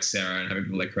people like Sarah and having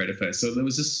people like Craterface. So there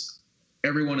was just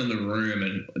everyone in the room,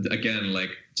 and again, like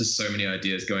just so many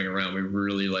ideas going around. We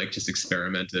really like just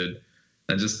experimented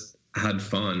and just had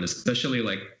fun, especially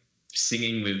like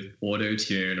singing with auto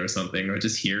tune or something, or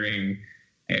just hearing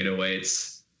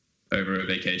 808s over a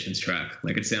Vacations track.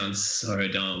 Like, it sounds so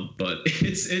dumb, but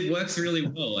it works really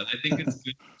well. And I think it's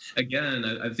good. Again,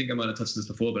 I think I might have touched this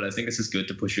before, but I think it's just good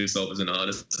to push yourself as an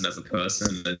artist and as a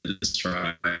person and just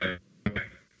try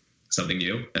something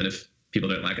new. And if people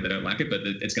don't like it, they don't like it, but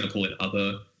it's going to pull in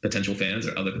other potential fans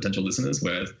or other potential listeners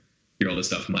where your older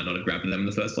stuff might not have grabbed them in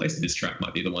the first place. This track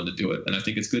might be the one to do it. And I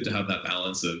think it's good to have that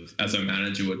balance of, as a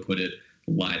manager would put it,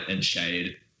 light and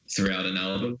shade throughout an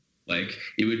album. Like,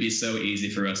 it would be so easy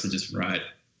for us to just write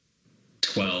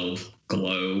 12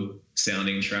 glow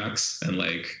sounding tracks and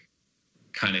like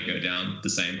kind of go down the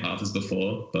same path as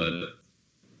before. But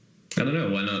I don't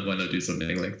know, why not do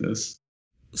something like this?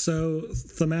 So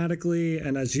thematically,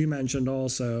 and as you mentioned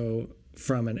also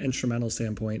from an instrumental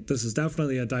standpoint, this is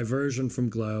definitely a diversion from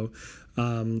Glow.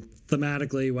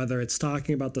 Thematically, whether it's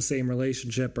talking about the same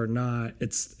relationship or not,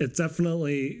 it's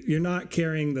definitely, you're not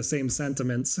carrying the same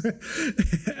sentiments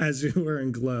as you were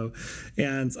in Glow.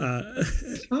 And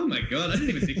oh my god, I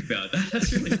didn't even think about that.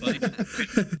 That's really funny.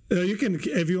 You can,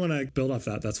 if you want to build off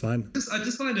that, that's fine.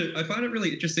 I find it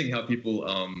really interesting how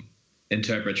people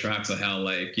interpret tracks, or how,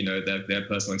 like, you know, their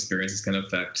personal experiences can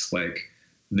affect like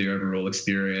the overall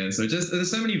experience. So just, there's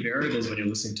so many variables when you're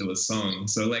listening to a song.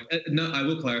 So like, no, I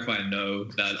will clarify, no,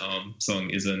 that song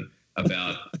isn't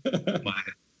about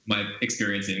my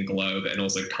experience in Glow and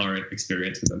also current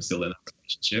experience, because I'm still in a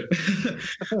relationship.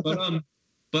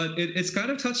 but it's kind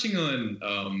of touching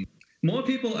on more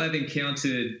people I've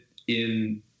encountered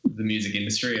in the music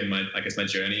industry and my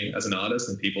journey as an artist,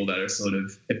 and people that are sort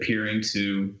of appearing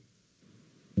to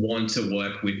want to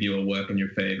work with you or work in your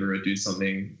favor or do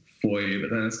something for you, but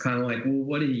then it's kind of like, well,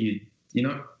 what are you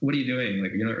doing?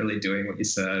 Like, you're not really doing what you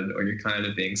said, or you're kind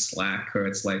of being slack, or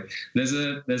it's like there's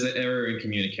an error in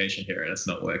communication here and it's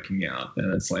not working out.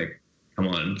 And it's like, come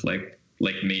on, like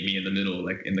meet me in the middle,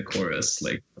 like in the chorus,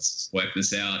 like let's work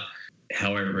this out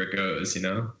however it goes, you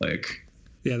know? Like,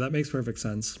 yeah, that makes perfect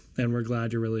sense. And we're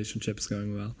glad your relationship's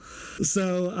going well.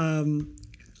 So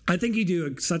I think you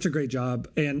do such a great job,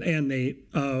 and Nate,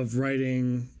 of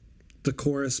writing the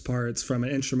chorus parts from an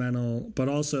instrumental, but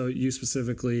also you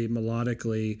specifically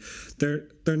melodically.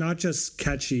 They're not just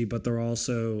catchy, but they're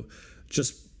also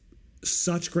just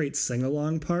such great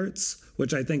sing-along parts,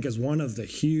 which I think is one of the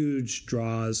huge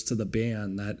draws to the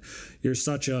band, that you're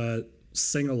such a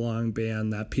sing-along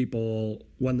band that people,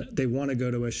 when they want to go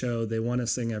to a show, they want to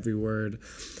sing every word.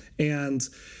 And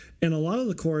in a lot of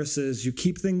the choruses, you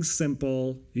keep things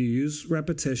simple, you use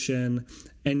repetition,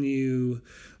 and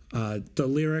the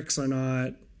lyrics are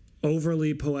not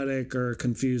overly poetic or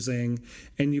confusing,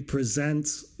 and you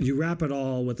wrap it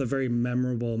all with a very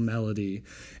memorable melody.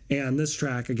 And this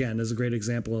track, again, is a great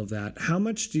example of that. How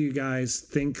much do you guys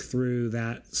think through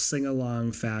that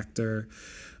sing-along factor,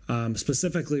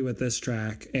 specifically with this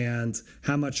track, and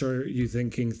how much are you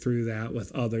thinking through that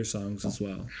with other songs as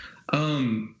well?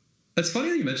 It's funny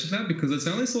that you mentioned that, because it's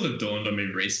only sort of dawned on me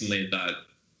recently that,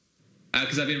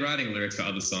 because I've been writing lyrics for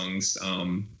other songs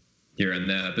here and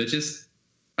there, but just,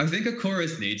 I think a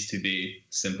chorus needs to be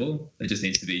simple. It just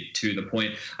needs to be to the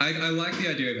point. I like the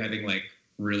idea of having like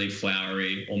really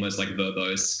flowery, almost like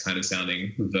verbose kind of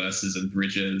sounding verses and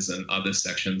bridges and other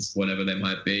sections, whatever they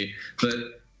might be.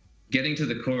 But getting to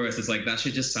the chorus, it's like that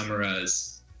should just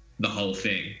summarize the whole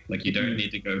thing. Like, you don't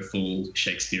need to go full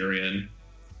Shakespearean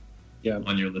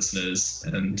on your listeners.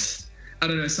 And I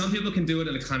don't know, some people can do it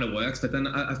and it kind of works, but then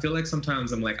I feel like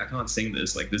sometimes I'm like, I can't sing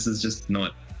this. Like, this is just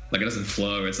not, like, it doesn't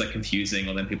flow, or it's like confusing,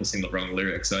 or then people sing the wrong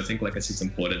lyrics. So I think like it's just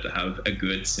important to have a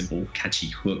good, simple, catchy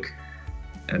hook.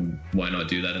 And why not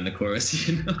do that in the chorus,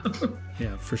 you know?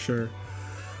 Yeah, for sure.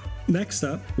 Next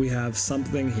up, we have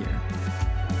Something Here.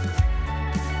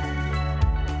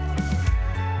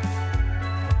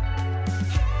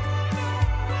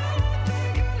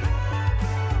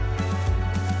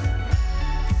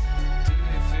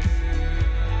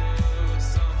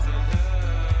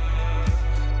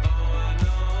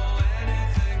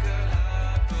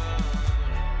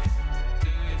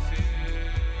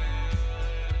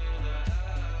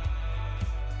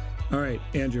 All right,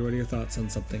 Andrew, what are your thoughts on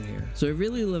Something Here? So I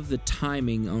really love the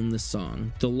timing on this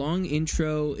song. The long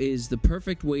intro is the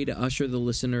perfect way to usher the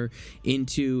listener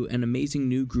into an amazing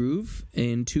new groove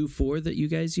in 2/4 that you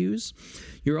guys use.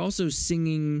 You're also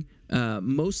singing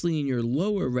mostly in your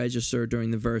lower register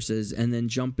during the verses, and then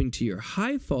jumping to your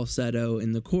high falsetto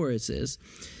in the choruses.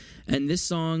 And this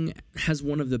song has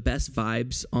one of the best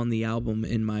vibes on the album,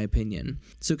 in my opinion.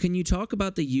 So can you talk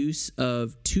about the use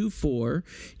of 2/4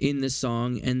 in this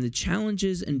song, and the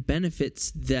challenges and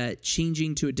benefits that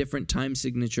changing to a different time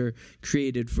signature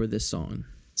created for this song?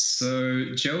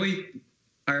 So Joey,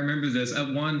 I remember this.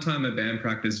 At one time at band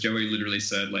practice, Joey literally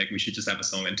said, like, we should just have a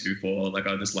song in 2/4. Like,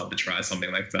 I'd just love to try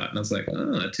something like that. And I was like,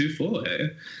 2/4, eh?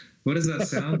 What does that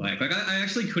sound like? Like, I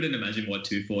actually couldn't imagine what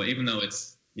 2/4, even though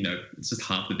it's, you know, it's just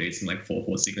half the beats in like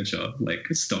 4/4 signature, like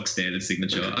stock standard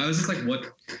signature. I was just like,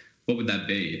 what would that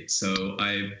be? So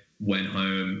I went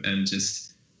home and just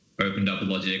opened up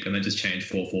Logic and then just changed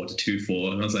 4/4 to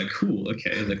 2/4. And I was like, cool,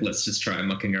 okay, like, let's just try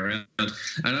mucking around. And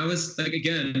I was like,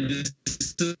 again,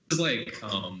 this is like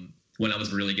when I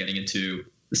was really getting into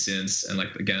the synths and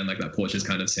like, again, like that Porches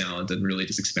kind of sound and really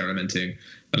just experimenting.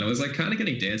 And I was like kind of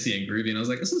getting dancey and groovy. And I was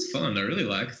like, this is fun. I really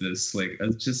like this. Like,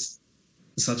 it's just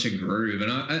such a groove.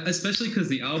 And I especially because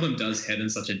the album does head in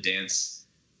such a dance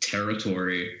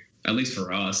territory, at least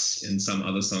for us, in some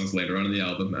other songs later on in the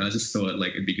album. And I just thought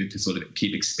like it'd be good to sort of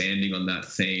keep expanding on that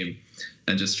theme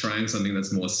and just trying something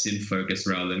that's more synth focused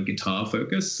rather than guitar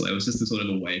focused. So it was just a sort of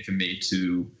a way for me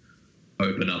to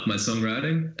open up my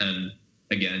songwriting and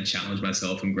again challenge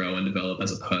myself and grow and develop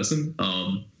as a person.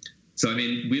 So I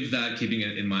mean, with that, keeping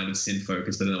it in mind of synth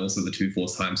focused and then also the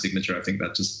 2/4 time signature, I think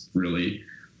that just really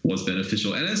was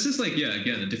beneficial. And it's just like, yeah,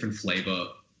 again, a different flavor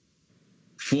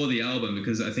for the album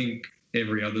because I think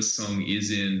every other song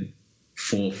is in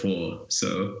 4/4.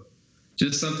 So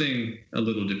just something a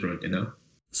little different, you know?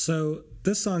 So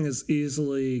this song has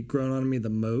easily grown on me the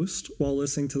most while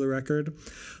listening to the record.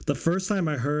 The first time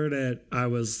I heard it, I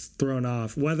was thrown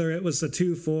off, whether it was the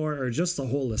 2/4 or just the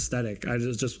whole aesthetic. I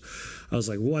was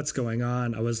like, what's going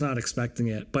on? I was not expecting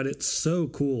it, but it's so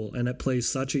cool. And it plays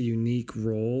such a unique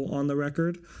role on the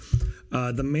record.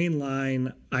 The main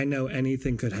line, I know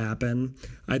anything could happen,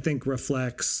 I think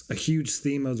reflects a huge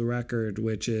theme of the record,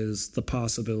 which is the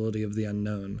possibility of the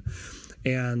unknown.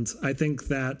 And I think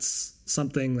that's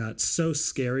something that's so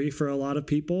scary for a lot of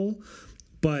people,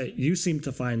 but you seem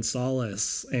to find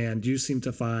solace and you seem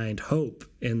to find hope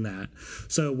in that.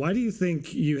 So why do you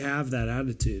think you have that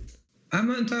attitude? I'm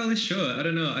not entirely sure. I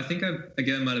don't know. I think I,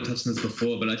 again, might have touched on this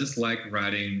before, but I just like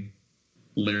writing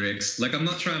lyrics. Like, I'm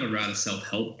not trying to write a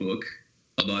self-help book,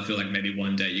 although I feel like maybe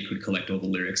one day you could collect all the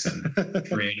lyrics and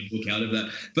create a book out of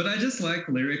that. But I just like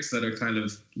lyrics that are kind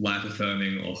of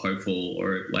life-affirming or hopeful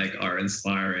or like are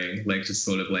inspiring, like just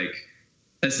sort of like,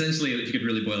 essentially, if you could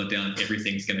really boil it down,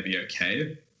 everything's going to be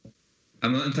okay.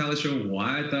 I'm not entirely sure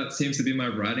why that seems to be my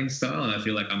writing style, and I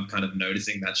feel like I'm kind of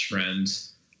noticing that trend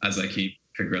as I keep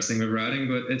progressing with writing,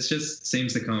 but it just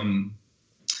seems to come,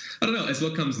 I don't know, it's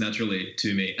what comes naturally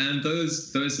to me. And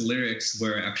those lyrics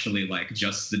were actually like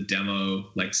just the demo,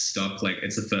 like stock, like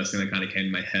it's the first thing that kind of came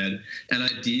to my head. And I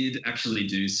did actually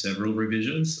do several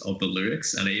revisions of the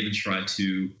lyrics, and I even tried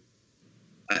to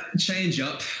change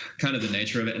up kind of the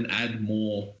nature of it and add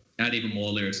even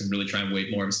more lyrics and really try and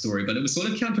weave more of a story. But it was sort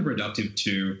of counterproductive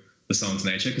to the song's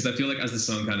nature, because I feel like as the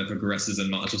song kind of progresses and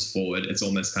marches forward, it's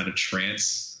almost kind of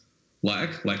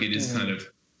trance-like it is kind of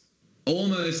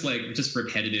almost like just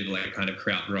repetitive, like kind of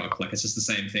krautrock, like it's just the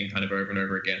same thing kind of over and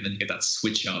over again. And then you get that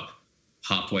switch up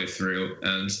halfway through,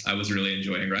 and I was really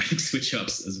enjoying writing switch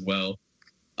ups as well.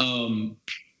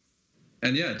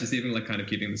 And yeah, just even like kind of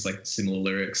keeping this like similar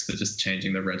lyrics to just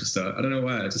changing the register. I don't know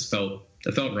why, it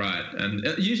felt right. And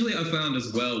usually I found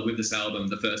as well with this album,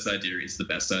 the first idea is the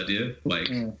best idea. Like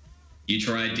you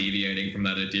try deviating from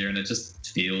that idea and it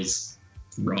just feels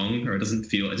wrong, or it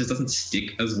just doesn't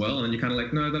stick as well. And then you're kind of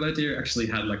like, no, that idea actually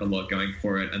had like a lot going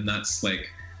for it. And that's like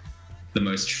the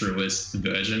most truest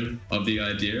version of the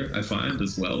idea, I find,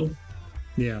 as well.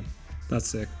 Yeah, that's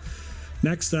sick.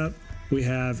 Next up, we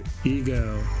have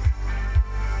Ego.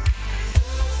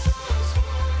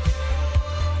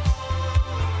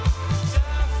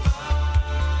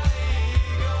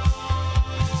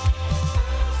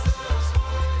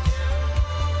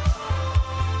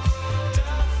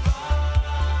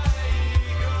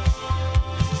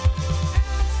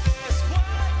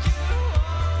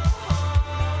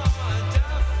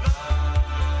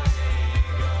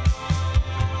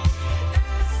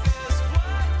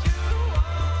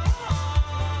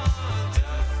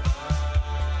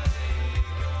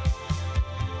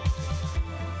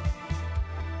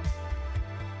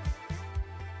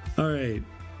 All right,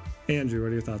 Andrew, what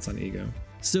are your thoughts on Ego?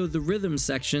 So the rhythm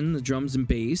section, the drums and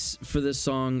bass for this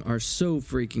song are so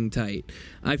freaking tight.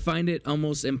 I find it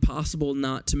almost impossible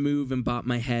not to move and bop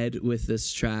my head with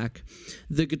this track.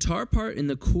 The guitar part in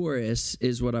the chorus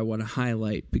is what I want to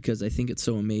highlight because I think it's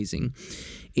so amazing.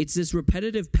 It's this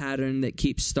repetitive pattern that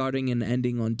keeps starting and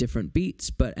ending on different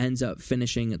beats, but ends up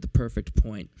finishing at the perfect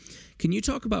point. Can you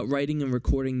talk about writing and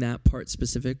recording that part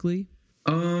specifically?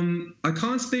 I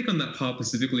can't speak on that part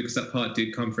specifically because that part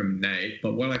did come from Nate,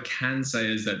 but what I can say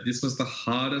is that this was the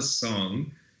hardest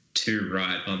song to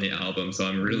write on the album. So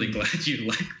I'm really glad you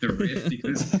liked the riff,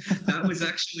 because that was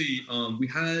actually, we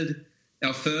had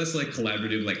our first like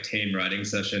collaborative like team writing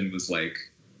session was like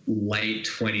late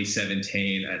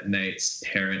 2017 at Nate's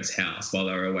parents' house while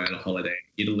they were away on a holiday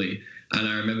in Italy. And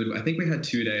I remember, I think we had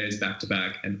 2 days back to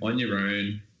back, and On Your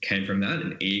Own came from that,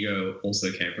 and Ego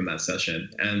also came from that session.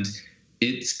 And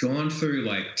it's gone through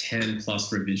like 10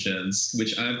 plus revisions,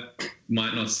 which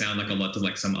might not sound like a lot to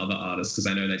like some other artists, because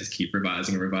I know they just keep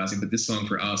revising and revising. But this song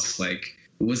for us, like,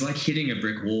 it was like hitting a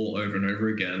brick wall over and over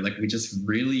again. Like, we just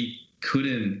really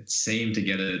couldn't seem to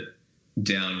get it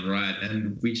down right.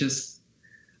 And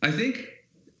I think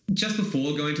just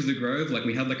before going to the Grove, like,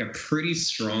 we had like a pretty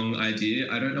strong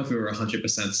idea. I don't know if we were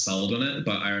 100% sold on it,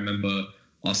 but I remember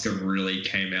Oscar really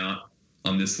came out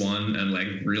on this one and like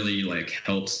really like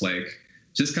helped, like,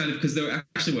 just kind of, because there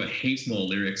actually were heaps more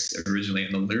lyrics originally,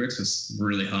 and the lyrics was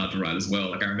really hard to write as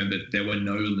well. Like, I remember there were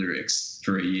no lyrics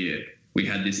for a year. We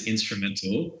had this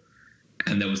instrumental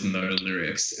and there was no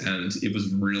lyrics, and it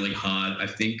was really hard, I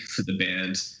think, for the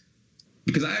band,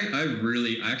 because I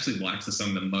actually liked the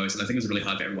song the most, and I think it was really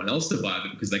hard for everyone else to vibe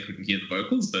it because they couldn't hear the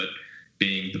vocals. But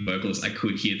being the vocalist, I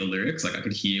could hear the lyrics. Like, I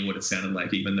could hear what it sounded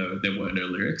like even though there were no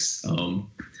lyrics.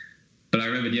 But I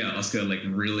remember, Oscar like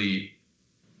really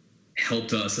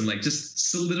helped us and like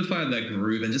just solidified that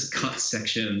groove and just cut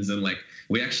sections. And like,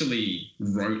 we actually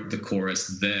wrote the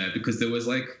chorus there, because there was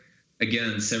like,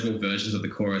 again, several versions of the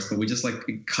chorus, but we just like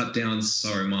cut down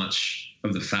so much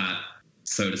of the fat,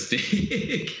 so to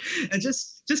speak, and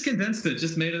just condensed it,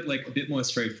 just made it like a bit more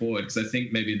straightforward, because I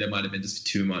think maybe there might have been just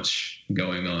too much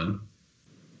going on.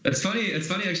 It's funny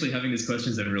actually having these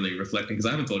questions and really reflecting, because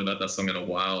I haven't thought about that song in a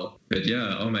while. But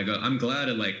yeah, oh my God, I'm glad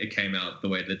it came out the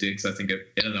way that it did, because I think it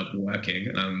ended up working.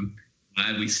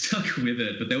 And we stuck with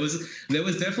it. But there was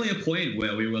definitely a point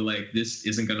where we were like, this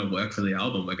isn't going to work for the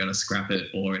album. We're going to scrap it,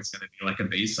 or it's going to be like a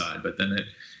B-side. But then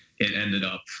it ended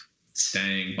up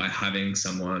staying by having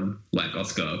someone like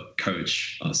Oscar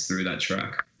coach us through that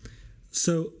track.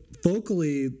 So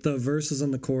vocally, the verses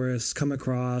and the chorus come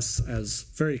across as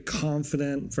very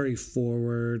confident, very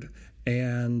forward.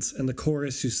 And in the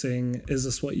chorus, you sing, "Is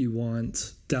this what you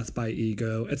want? Death by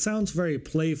Ego." It sounds very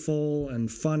playful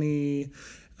and funny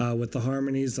with the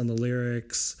harmonies and the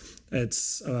lyrics.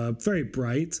 It's very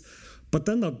bright. But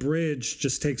then the bridge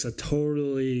just takes a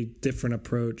totally different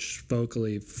approach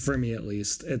vocally, for me at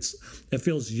least. It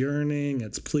feels yearning,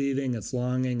 it's pleading, it's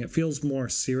longing. It feels more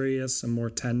serious and more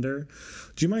tender.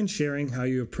 Do you mind sharing how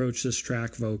you approach this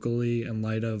track vocally in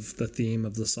light of the theme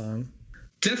of the song?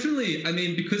 Definitely. I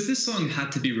mean, because this song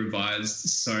had to be revised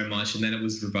so much, and then it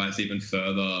was revised even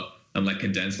further and like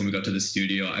condensed when we got to the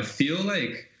studio, I feel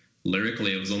like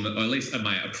lyrically it was almost, or at least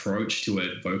my approach to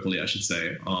it vocally, I should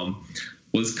say,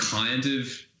 was kind of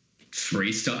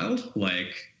freestyled.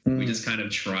 Like, we just kind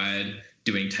of tried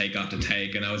doing take after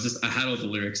take, and I had all the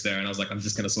lyrics there, and I was like, I'm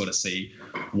just going to sort of see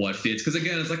what fits. Because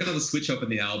again, it's like another switch up in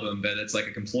the album, but it's like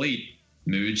a complete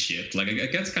mood shift. Like,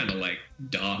 it gets kind of like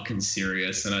dark and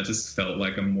serious, and I just felt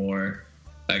like a more,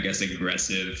 I guess,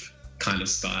 aggressive kind of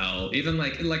style. Even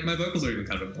like my vocals are even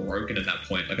kind of broken at that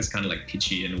point. Like, it's kind of like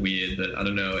pitchy and weird, but I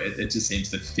don't know, it just seems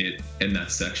to fit in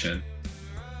that section.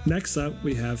 Next up,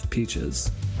 we have Peaches.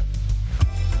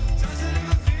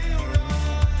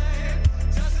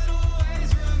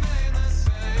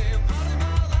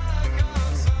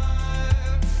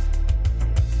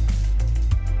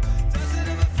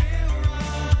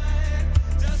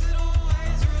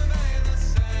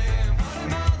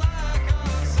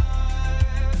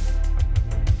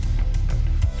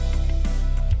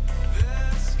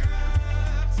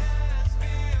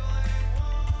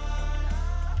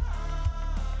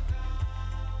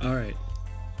 All right.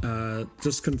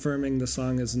 Just confirming the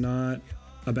song is not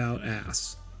about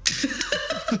ass.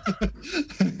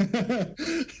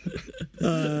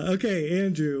 Okay,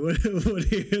 Andrew, what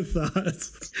are your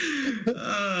thoughts?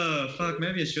 Fuck,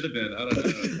 maybe it should have been. I don't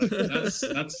know.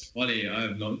 That's funny.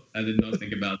 I did not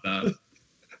think about that.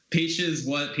 Peaches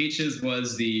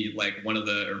was the, like, one of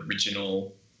the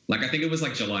original, like, I think it was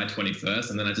like July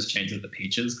 21st, and then I just changed it to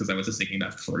Peaches because I was just thinking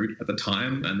about fruit at the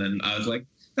time, and then I was like,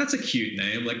 that's a cute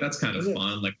name. Like, that's kind of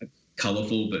fun, like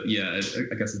colorful, but yeah,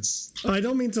 I guess it's. I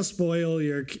don't mean to spoil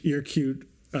your cute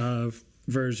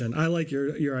version. I like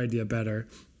your idea better.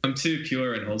 I'm too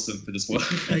pure and wholesome for this one.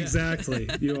 Exactly,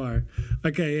 you are.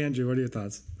 Okay, Andrew, what are your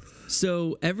thoughts?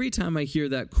 So every time I hear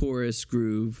that chorus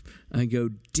groove, I go,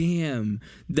 damn,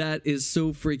 that is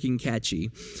so freaking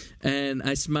catchy. And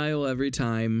I smile every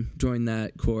time during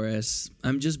that chorus.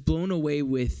 I'm just blown away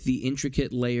with the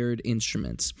intricate layered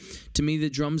instruments. To me, the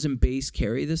drums and bass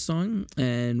carry this song,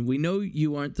 and we know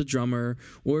you aren't the drummer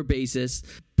or bassist,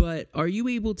 but are you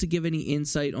able to give any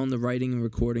insight on the writing and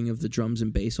recording of the drums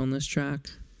and bass on this track?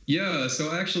 Yeah, so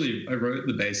I wrote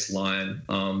the bass line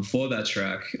for that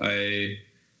track. I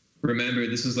remember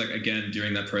this was like, again,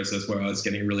 during that process where I was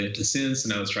getting really into synths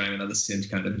and I was trying another synth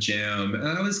kind of jam. And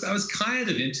I was kind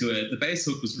of into it. The bass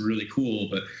hook was really cool,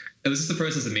 but it was just the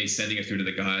process of me sending it through to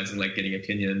the guys and like getting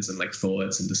opinions and like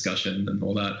thoughts and discussion and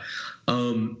all that.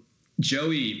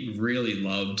 Joey really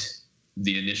loved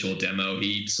the initial demo.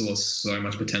 He saw so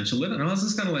much potential in it. And I was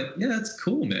just kind of like, yeah, it's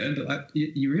cool, man. But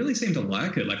you really seem to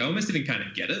like it. Like I almost didn't kind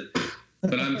of get it,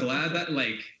 but I'm glad that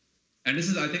like, and I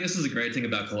think this is a great thing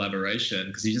about collaboration,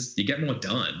 because you get more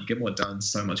done. You get more done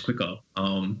so much quicker.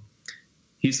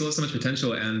 He saw so much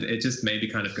potential, and it just made me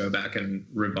kind of go back and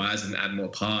revise and add more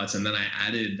parts. And then I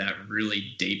added that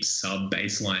really deep sub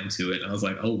bass line to it. And I was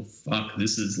like, oh fuck,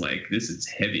 this is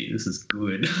heavy. This is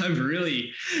good. I'm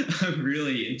really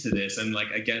into this. And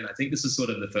like, again, I think this is sort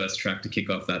of the first track to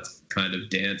kick off that kind of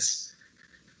dance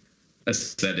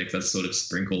aesthetic that's sort of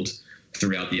sprinkled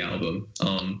throughout the album.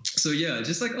 So yeah,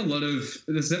 just like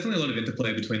there's definitely a lot of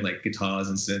interplay between like guitars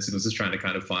and synths. It was just trying to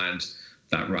kind of find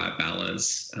that right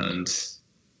balance. And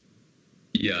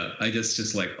yeah, I guess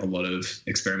just like a lot of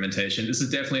experimentation. This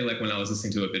is definitely like when I was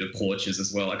listening to a bit of Porches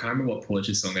as well. I can't remember what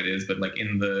Porches song it is, but like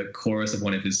in the chorus of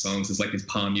one of his songs, there's like these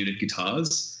palm muted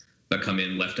guitars that come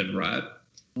in left and right.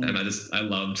 And I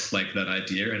loved like that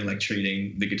idea and like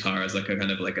treating the guitar as like a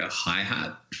kind of like a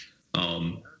hi-hat.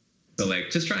 So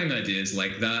like just trying ideas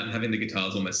like that and having the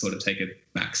guitars almost sort of take a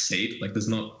back seat. Like there's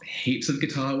not heaps of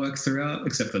guitar work throughout,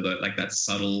 except for like that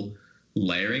subtle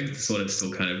layering to sort of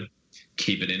still kind of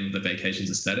keep it in the Vacations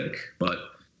aesthetic. But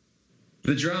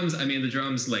the drums,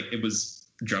 like it was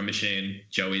Drum Machine.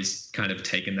 Joey's kind of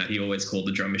taken that. He always called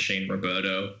the drum machine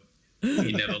Roberto. He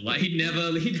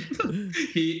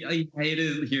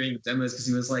hated hearing the demos because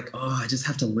he was like, oh, I just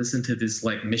have to listen to this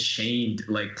like machine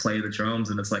like play the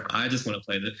drums, and it's like I just want to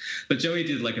play the. But Joey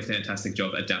did like a fantastic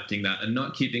job adapting that and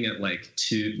not keeping it like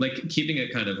too like keeping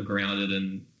it kind of grounded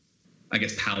and I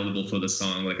guess palatable for the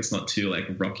song. Like it's not too like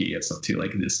rocky, it's not too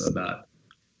like this or that.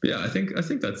 But yeah, I think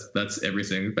that's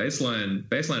everything.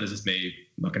 Baseline is just me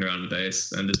mucking around with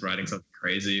bass and just writing something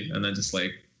crazy and then just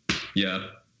like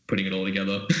putting it all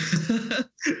together.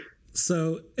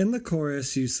 So in the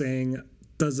chorus, you sing,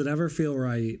 "Does it ever feel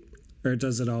right, or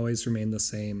does it always remain the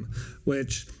same?"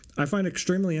 Which I find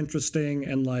extremely interesting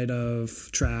in light of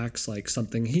tracks like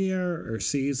Something Here or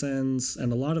Seasons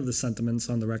and a lot of the sentiments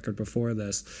on the record before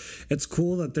this. It's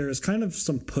cool that there's kind of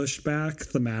some pushback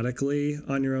thematically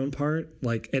on your own part,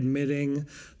 like admitting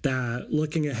that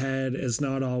looking ahead is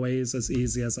not always as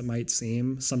easy as it might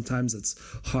seem. Sometimes it's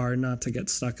hard not to get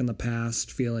stuck in the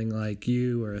past, feeling like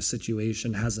you or a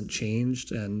situation hasn't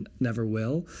changed and never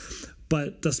will.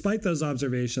 But despite those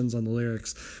observations on the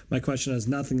lyrics, my question has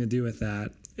nothing to do with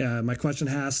that. My question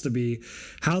has to be,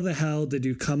 how the hell did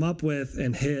you come up with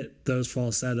and hit those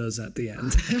falsettos at the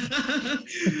end?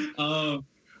 Oh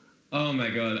my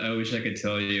God, I wish I could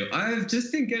tell you. I've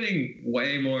just been getting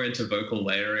way more into vocal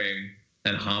layering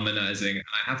and harmonizing.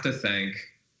 I have to thank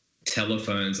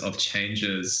Telephones of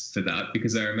Changes for that,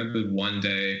 because I remember one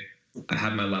day I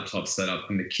had my laptop set up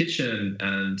in the kitchen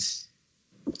and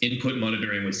input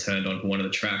monitoring was turned on for one of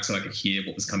the tracks so I could hear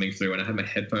what was coming through, and I had my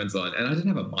headphones on and I didn't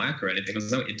have a mic or anything. There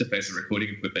was no interface or recording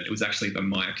equipment. It was actually the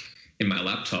mic in my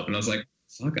laptop, and I was like,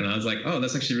 fuck, and I was like, oh,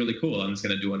 that's actually really cool. I'm just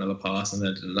going to do another pass and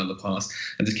then another pass,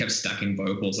 and just kept stacking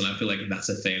vocals. And I feel like that's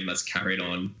a theme that's carried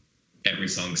on every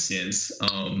song since.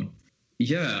 I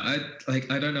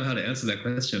don't know how to answer that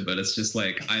question, but it's just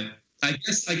like, I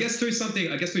guess through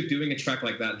something, I guess we're doing a track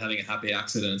like that and having a happy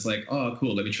accident. It's like, oh,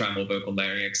 cool, let me try more vocal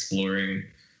layering, exploring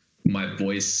my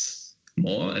voice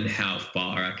more and how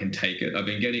far I can take it. I've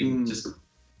been getting just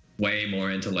way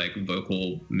more into like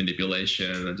vocal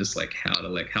manipulation and just like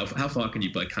how far can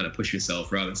you like kind of push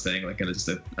yourself rather than staying like in just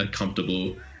a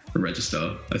comfortable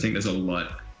register. I think there's a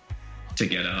lot to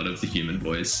get out of the human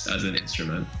voice as an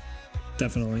instrument.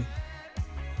 Definitely.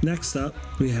 Next up,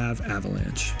 we have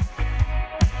Avalanche.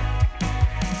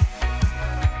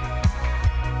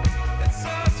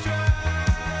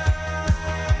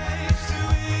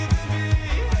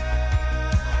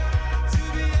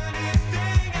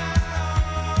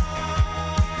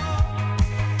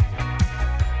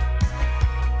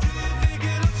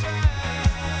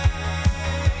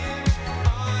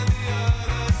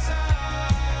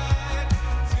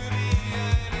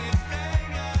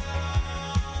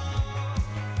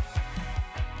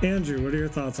 Andrew, what are your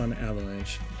thoughts on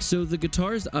Avalanche? So the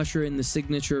guitars usher in the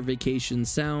signature Vacation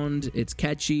sound. It's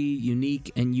catchy,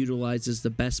 unique, and utilizes the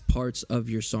best parts of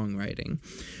your songwriting.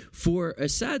 For a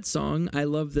sad song, I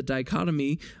love the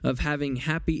dichotomy of having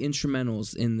happy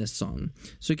instrumentals in this song.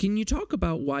 So can you talk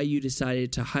about why you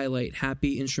decided to highlight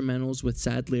happy instrumentals with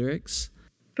sad lyrics?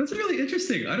 That's really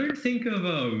interesting. I don't think of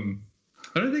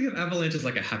Avalanche as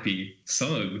like a happy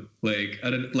song. Like,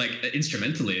 I don't like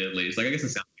instrumentally at least. Like, I guess it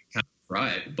sounds kind of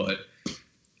right, but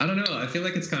I don't know. I feel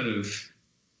like it's kind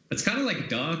of like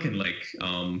dark and like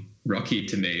rocky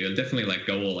to me. It'll definitely like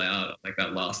go all out, like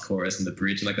that last chorus and the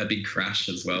bridge and like that big crash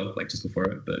as well, like just before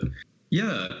it. But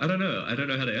yeah, I don't know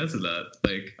how to answer that.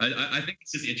 Like, I think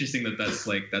it's just interesting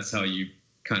that's how you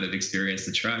kind of experience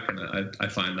the track, and I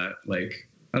find that like,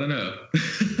 I don't know.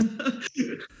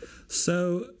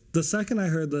 So the second I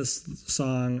heard this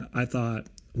song, I thought,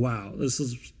 wow, this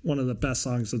is one of the best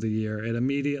songs of the year. It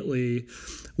immediately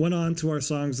went on to our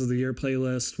Songs of the Year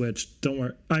playlist, which, don't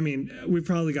worry, I mean, we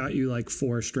probably got you like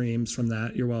 4 streams from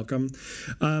that. You're welcome.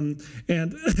 And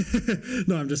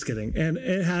no, I'm just kidding. And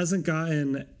it hasn't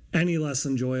gotten any less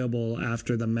enjoyable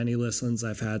after the many listens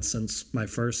I've had since my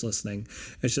first listening.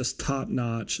 It's just top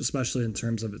notch, especially in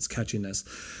terms of its catchiness.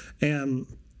 And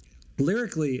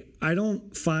lyrically, I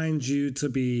don't find you to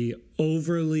be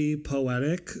overly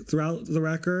poetic throughout the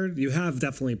record. You have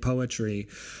definitely poetry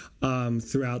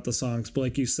throughout the songs, but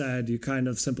like you said, you kind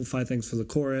of simplify things for the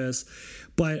chorus.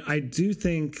 But I do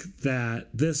think that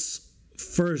this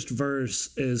first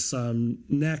verse is some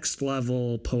next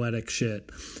level poetic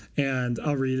shit, and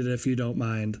I'll read it if you don't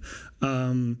mind.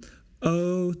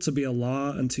 Oh, to be a law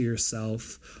unto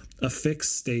yourself, a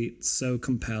fixed state so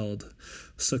compelled,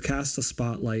 so cast a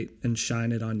spotlight and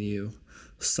shine it on you.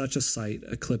 Such a sight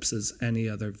eclipses any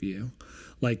other view.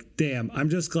 Like, damn, I'm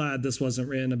just glad this wasn't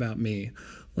written about me.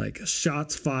 Like,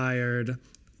 shots fired.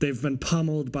 They've been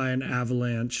pummeled by an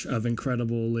avalanche of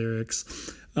incredible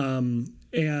lyrics.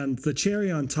 And the cherry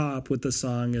on top with the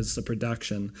song is the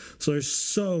production. So there's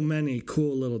so many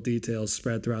cool little details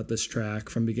spread throughout this track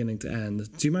from beginning to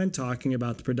end. Do you mind talking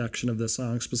about the production of this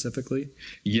song specifically?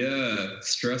 Yeah,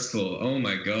 stressful. Oh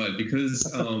my God.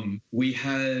 Because we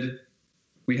had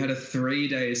a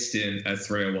 3-day stint at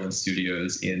 301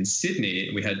 Studios in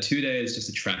Sydney. We had 2 days just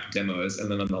to track demos.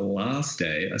 And then on the last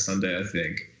day, a Sunday, I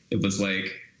think, it was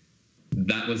like,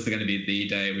 that was going to be the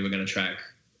day we were going to track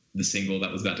the single that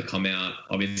was about to come out.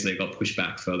 Obviously, it got pushed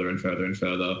back further and further and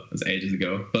further. It was ages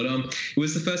ago. But it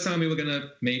was the first time we were going to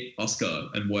meet Oscar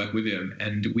and work with him.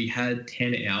 And we had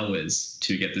 10 hours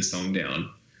to get this song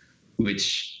down,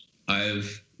 which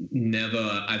I've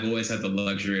always had the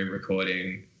luxury of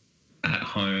recording at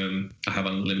home. I have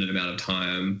unlimited amount of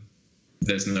time.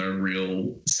 There's no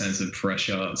real sense of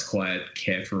pressure. It's quite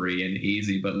carefree and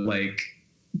easy. But like,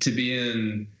 to be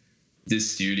in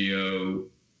this studio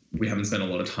we haven't spent a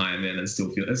lot of time in and it's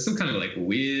still kind of like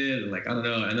weird and like, I don't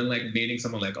know. And then like meeting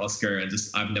someone like Oscar and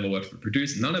just, I've never worked for a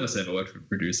producer. None of us ever worked for a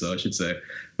producer, I should say. It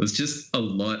was just a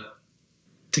lot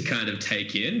to kind of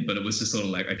take in, but it was just sort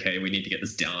of like, okay, we need to get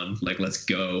this down. Like, let's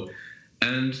go.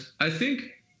 And I think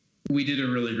we did a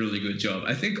really, really good job.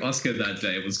 I think Oscar that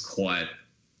day was quite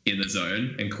in the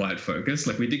zone and quite focused.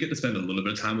 Like, we did get to spend a little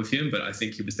bit of time with him, but I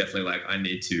think he was definitely like, I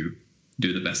need to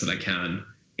do the best that I can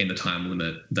in the time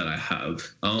limit that I have.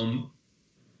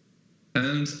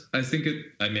 And I think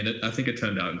it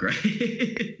turned out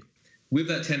great. With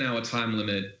that 10-hour time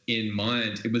limit in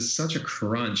mind, it was such a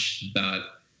crunch that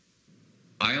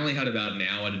I only had about an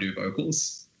hour to do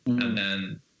vocals. And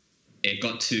then it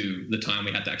got to the time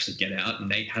we had to actually get out.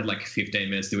 Nate had like 15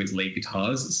 minutes to do his lead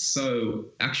guitars. So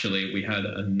actually we had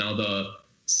another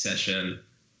session,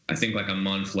 I think like a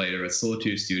month later at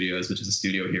Sawtooth Studios, which is a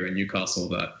studio here in Newcastle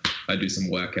that I do some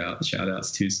work out. Shout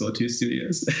outs to Sawtooth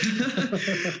Studios.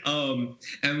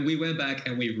 And we went back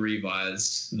and we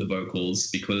revised the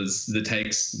vocals because the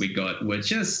takes we got were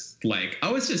just like,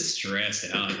 I was just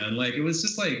stressed out. And like, it was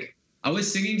just like, I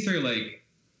was singing through like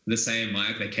the same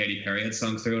mic that Katy Perry had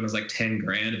sung through and it was like 10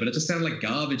 grand, but it just sounded like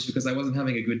garbage because I wasn't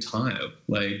having a good time.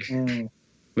 Like,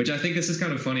 which I think is just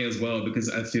kind of funny as well, because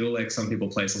I feel like some people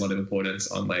place a lot of importance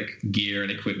on like gear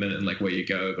and equipment and like where you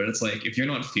go. But it's like, if you're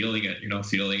not feeling it, you're not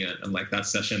feeling it. And like that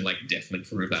session, like definitely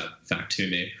proved that fact to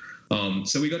me.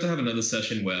 So we got to have another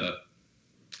session where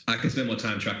I could spend more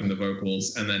time tracking the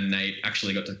vocals, and then Nate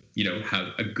actually got to, you know, have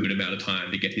a good amount of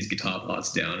time to get his guitar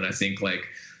parts down. And I think like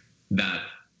that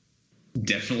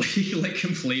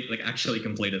definitely actually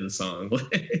completed the song.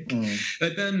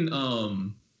 But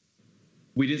then,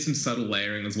 we did some subtle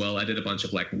layering as well. I did a bunch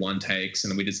of like one takes,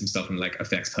 and then we did some stuff in like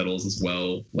effects pedals as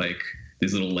well. Like,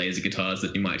 these little laser guitars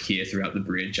that you might hear throughout the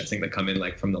bridge. I think they come in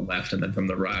like from the left and then from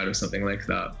the right or something like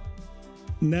that.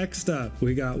 Next up,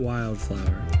 we got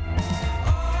Wildflower.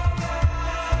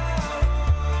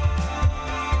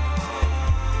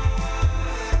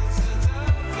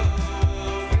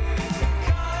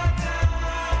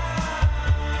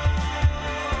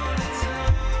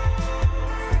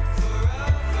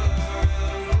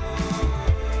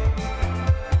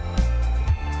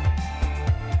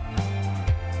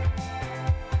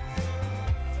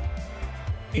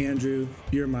 Andrew,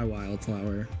 you're my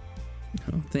Wildflower.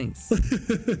 Oh, thanks.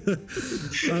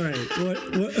 All right.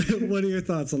 What are your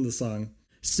thoughts on the song?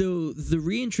 So the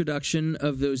reintroduction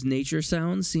of those nature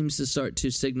sounds seems to start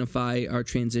to signify our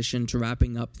transition to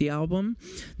wrapping up the album.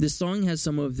 This song has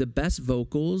some of the best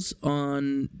vocals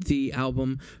on the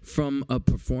album from a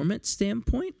performance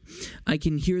standpoint. I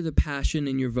can hear the passion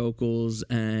in your vocals,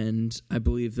 and I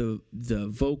believe the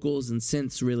vocals and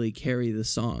synths really carry the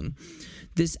song.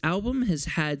 This album has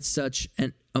had such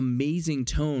an amazing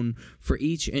tone for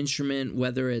each instrument,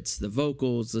 whether it's the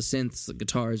vocals, the synths, the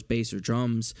guitars, bass, or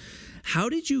drums. How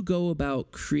did you go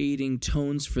about creating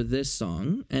tones for this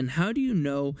song, and how do you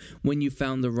know when you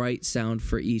found the right sound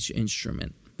for each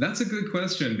instrument? That's a good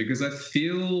question, because I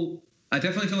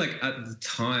definitely feel like at the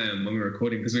time when we were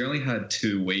recording, because we only had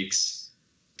 2 weeks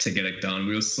to get it done,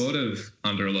 we were sort of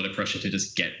under a lot of pressure to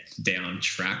just get down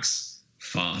tracks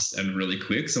fast and really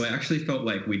quick. So I actually felt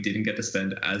like we didn't get to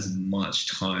spend as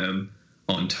much time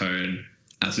on tone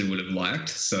as we would have liked.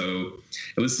 So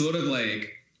it was sort of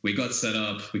like we got set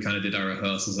up, we kind of did our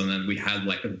rehearsals, and then we had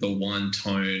like the one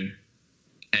tone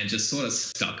and just sort of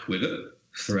stuck with it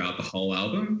throughout the whole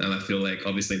album. And I feel like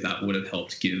obviously that would have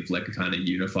helped give like a kind of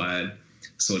unified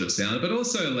sort of sound. But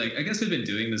also, like, I guess we've been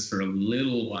doing this for a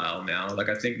little while now. Like,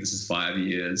 I think this is 5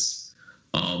 years.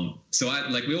 So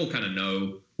we all kind of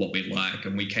know what we like,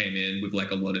 and we came in with like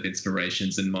a lot of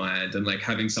inspirations in mind, and like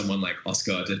having someone like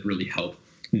Oscar to really help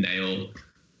nail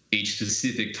each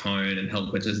specific tone and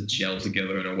help it just gel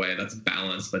together in a way that's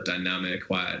balanced but dynamic,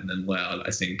 quiet, and then loud,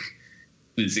 I think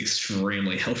is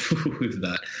extremely helpful with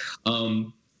that.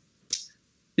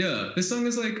 This song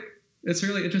is like, it's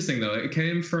really interesting though. It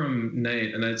came from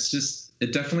Nate, and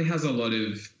it definitely has a lot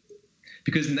of,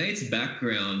 because Nate's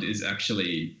background is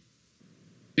actually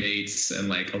beats and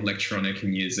like electronic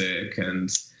music and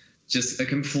just a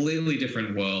completely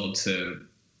different world to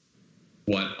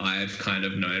what I've kind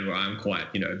of known, where I'm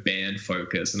quite, band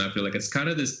focused. And I feel like it's kind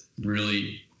of this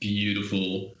really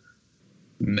beautiful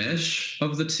mesh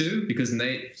of the two, because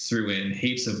Nate threw in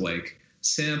heaps of like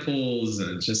samples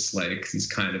and just like this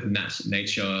kind of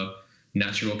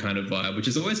natural kind of vibe, which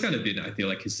has always kind of been, I feel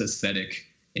like, his aesthetic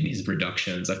in his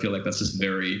productions. I feel like that's just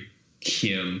very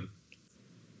him,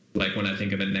 like when I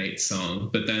think of a Nate song.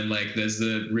 But then like there's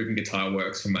the rhythm guitar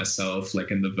works for myself, like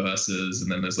in the verses,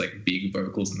 and then there's like big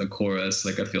vocals in the chorus.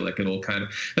 Like I feel like it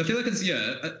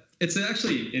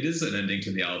is an ending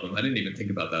to the album. I didn't even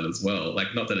think about that as well.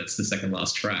 Like, not that it's the second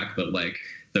last track, but like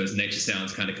those nature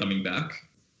sounds kind of coming back.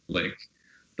 Like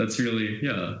that's really,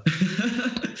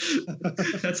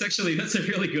 that's a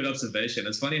really good observation.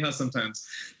 It's funny how sometimes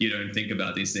you don't think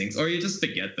about these things, or you just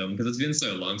forget them, because it's been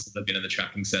so long since I've been in the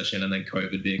tracking session, and then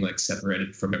COVID being like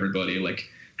separated from everybody, like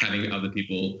having other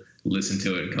people listen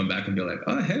to it and come back and be like,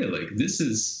 oh, hey, like this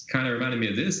is kind of reminding me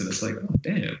of this. And it's like, oh,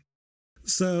 damn.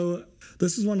 So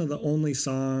this is one of the only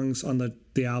songs on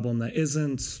the album that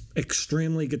isn't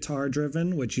extremely guitar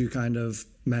driven, which you kind of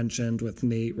mentioned with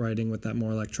Nate writing with that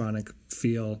more electronic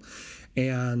feel.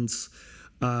 And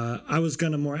I was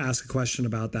going to more ask a question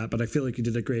about that, but I feel like you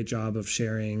did a great job of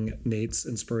sharing Nate's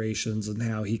inspirations and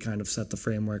how he kind of set the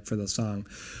framework for the song.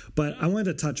 But I wanted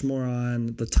to touch more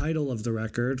on the title of the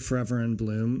record, Forever in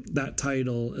Bloom. That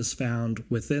title is found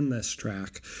within this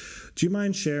track. Do you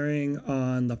mind sharing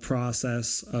on the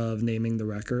process of naming the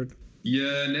record?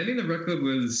 Yeah, naming the record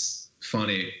was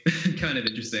funny, kind of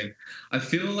interesting. I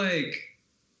feel like,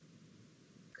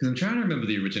 because I'm trying to remember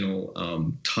the original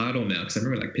title now, because I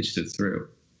remember like pitched it through.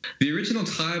 The original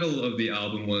title of the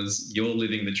album was You're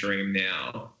Living the Dream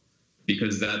Now,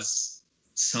 because that's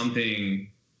something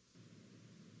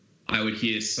I would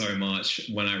hear so much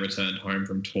when I returned home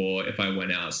from tour. If I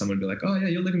went out, someone would be like, oh yeah,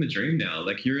 you're living the dream now.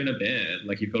 Like, you're in a band,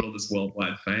 like you've got all this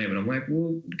worldwide fame. And I'm like,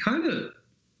 well, kind of,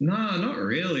 nah, not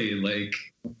really. Like,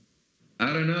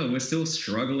 I don't know. We're still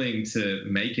struggling to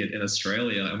make it in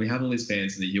Australia, and we have all these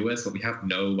fans in the US, but we have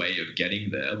no way of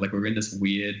getting there. Like, we're in this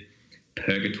weird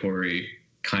purgatory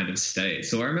kind of state.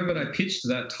 So I remember I pitched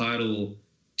that title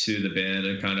to the band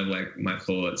and kind of like my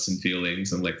thoughts and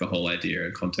feelings and like the whole idea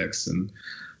and context and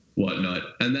whatnot.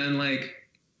 And then like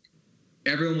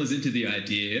everyone was into the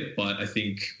idea, but I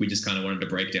think we just kind of wanted to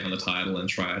break down the title and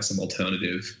try some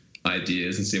alternative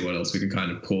ideas and see what else we could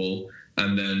kind of pull.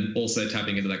 And then also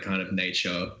tapping into that kind of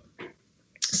nature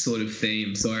sort of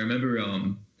theme. So I remember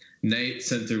Nate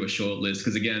sent through a short list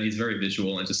because, again, he's very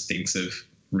visual and just thinks of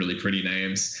really pretty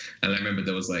names. And I remember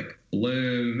there was like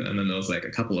Bloom, and then there was like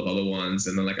a couple of other ones.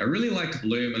 And then like I really liked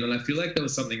Bloom, and then I feel like there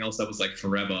was something else that was like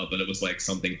Forever, but it was like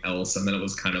something else. And then it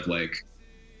was kind of like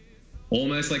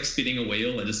almost like spinning a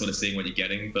wheel and just sort of seeing what you're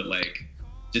getting, but like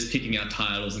just picking out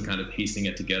titles and kind of piecing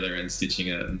it together and stitching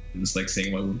it and just like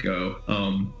seeing where we'll go.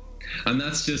 And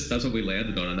that's what we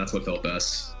landed on, and that's what felt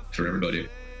best for everybody.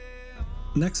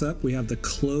 Next up, we have the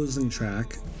closing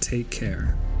track, Take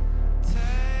Care.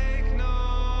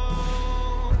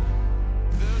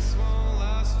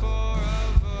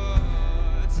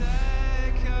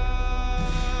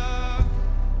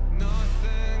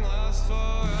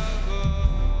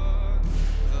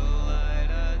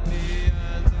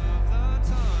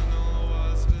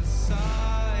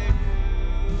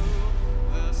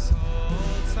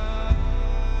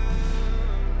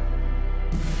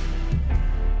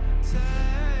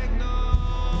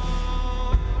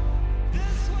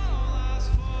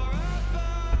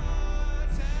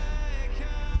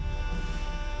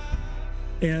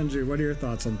 Andrew, what are your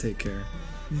thoughts on Take Care?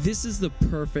 This is the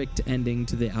perfect ending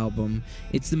to the album.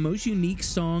 It's the most unique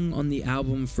song on the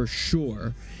album for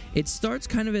sure. It starts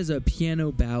kind of as a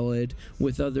piano ballad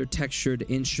with other textured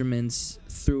instruments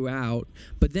throughout,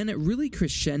 but then it really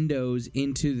crescendos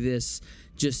into this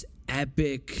just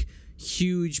epic,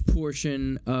 huge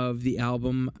portion of the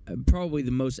album, probably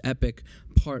the most epic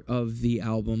part of the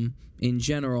album in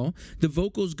general. The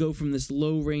vocals go from this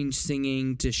low-range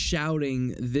singing to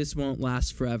shouting "This Won't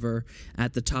Last Forever"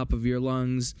 at the top of your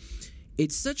lungs.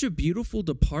 It's such a beautiful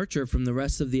departure from the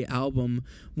rest of the album.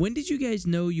 When did you guys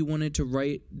know you wanted to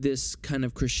write this kind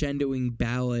of crescendoing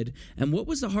ballad, and what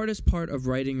was the hardest part of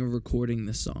writing or recording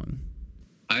this song?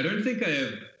 I don't think I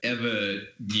ever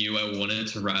knew I wanted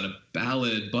to write a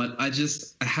ballad, but I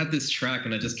had this track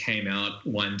and it just came out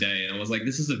one day and I was like,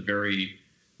 this is a very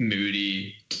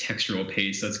moody textural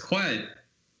piece that's quite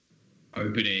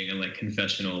opening and like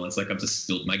confessional. It's like I've just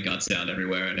spilled my guts out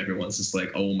everywhere and everyone's just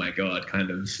like, oh my God,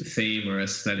 kind of theme or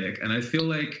aesthetic. And I feel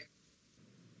like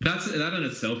that in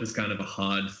itself is kind of a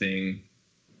hard thing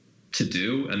to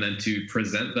do. And then to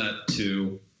present that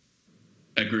to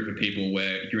a group of people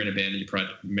where you're in a band and you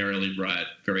primarily write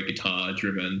very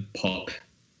guitar-driven, pop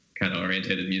kind of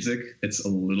orientated music, it's a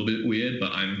little bit weird,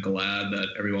 but I'm glad that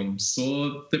everyone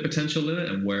saw the potential in it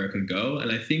and where it could go.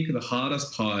 And I think the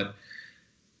hardest part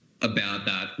about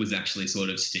that was actually sort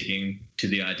of sticking to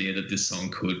the idea that this song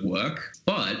could work.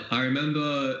 But I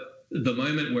remember the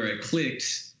moment where it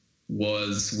clicked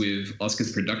was with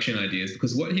Oscar's production ideas,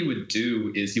 because what he would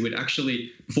do is he would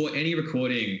actually, before any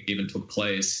recording even took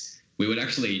place, we would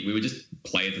just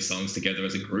play the songs together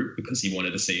as a group because he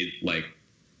wanted to see like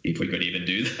if we could even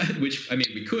do that, which I mean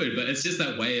we could, but it's just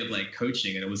that way of like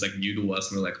coaching, and it was like new to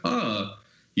us, and we're like, oh,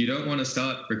 you don't want to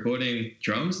start recording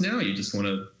drums now, you just want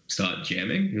to start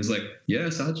jamming? He was like, yeah,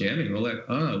 start jamming. We're like,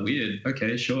 oh, weird,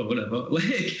 okay, sure, whatever.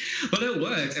 Like, but it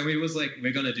worked, and we was like,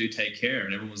 we're gonna do Take Care,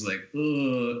 and everyone was like,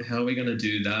 oh, how are we gonna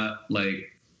do that?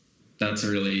 Like, that's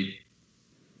really,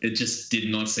 it just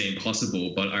did not seem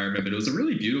possible. But I remember it was a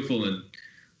really beautiful and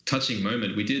touching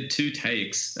moment. We did 2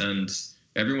 takes and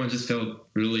everyone just felt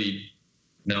really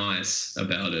nice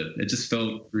about it. It just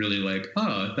felt really like,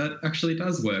 oh, that actually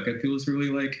does work. It feels really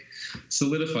like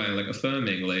solidifying, like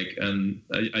affirming, like, and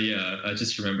I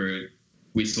just remember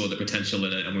we saw the potential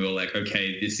in it and we were like,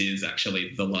 okay, this is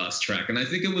actually the last track. And I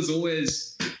think it was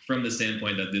always from the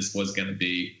standpoint that this was going to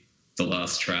be the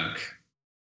last track.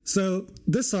 So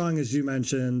this song, as you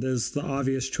mentioned, is the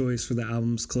obvious choice for the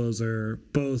album's closer,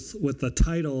 both with the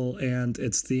title and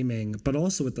its theming, but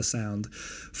also with the sound.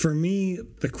 For me,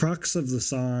 the crux of the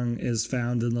song is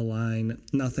found in the line,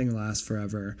 "Nothing lasts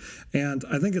forever." And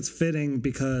I think it's fitting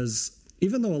because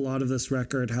even though a lot of this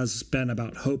record has been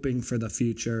about hoping for the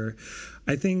future,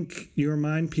 I think you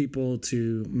remind people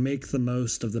to make the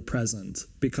most of the present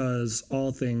because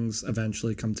all things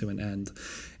eventually come to an end.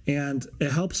 And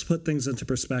it helps put things into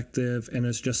perspective, and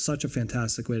it's just such a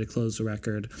fantastic way to close the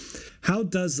record. How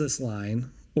does this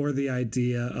line, or the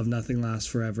idea of nothing lasts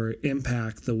forever,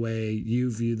 impact the way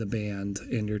you view the band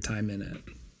and your time in it?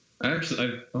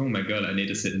 Oh my God, I need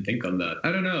to sit and think on that.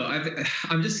 I don't know.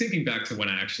 I'm just thinking back to when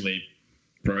I actually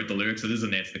wrote the lyrics, so this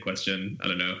doesn't answer the question. I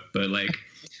don't know. But like,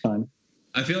 Fine.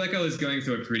 I feel like I was going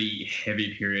through a pretty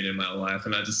heavy period in my life,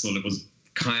 and I just sort of was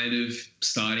kind of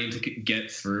starting to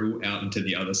get through out into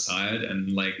the other side.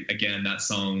 And like, again, that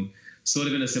song sort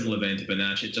of in a similar vein to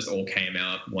Panache. It just all came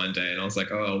out one day, and I was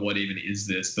like, oh, what even is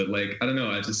this? But like, I don't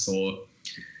know, I just saw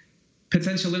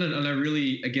potential in it, and I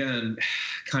really, again,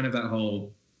 kind of that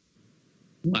whole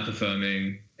life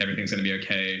affirming, everything's going to be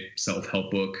okay,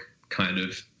 self-help book kind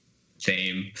of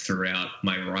theme throughout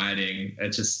my writing. It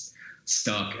just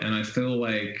stuck, and I feel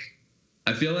like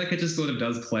it just sort of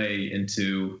does play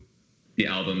into the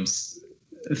album's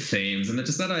themes, and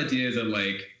just that idea that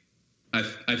like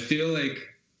I feel like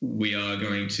we are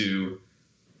going to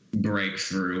break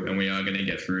through, and we are going to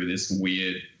get through this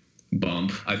weird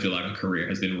bump. I feel like our career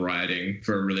has been riding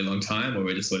for a really long time, where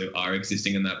we just sort of are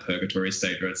existing in that purgatory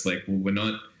state where it's like, well, we're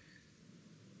not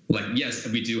like, yes,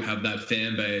 we do have that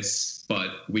fan base, but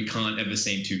we can't ever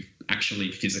seem to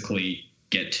actually physically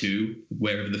get to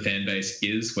wherever the fan base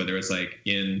is, whether it's like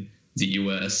in the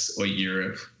US or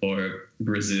Europe or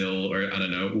Brazil or I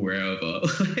don't know, wherever.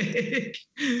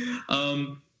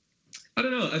 I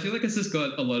don't know. I feel like it's just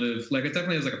got a lot of, like, it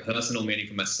definitely has like a personal meaning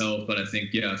for myself, but I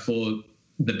think, yeah, for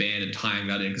the band and tying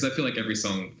that in, because I feel like every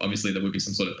song, obviously there would be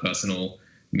some sort of personal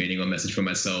meaning or message for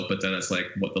myself, but then it's like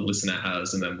what the listener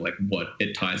has and then like what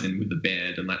it ties in with the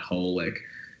band and that whole like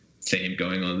theme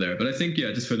going on there. But I think,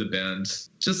 yeah, just for the band,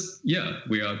 just, yeah,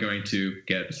 we are going to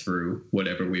get through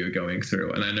whatever we are going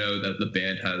through. And I know that the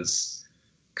band has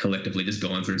collectively just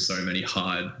gone through so many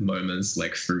hard moments,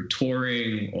 like through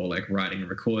touring or like writing and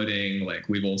recording. Like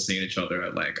we've all seen each other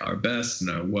at like our best and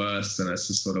our worst, and it's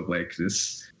just sort of like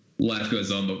this life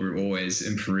goes on, but we're always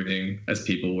improving as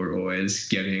people. We're always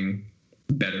getting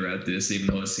better at this, even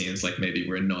though it seems like maybe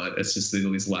we're not. It's just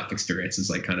all these life experiences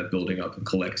like kind of building up and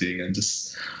collecting and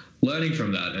just learning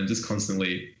from that and just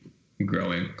constantly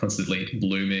growing, constantly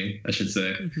blooming, I should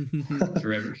say.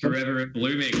 forever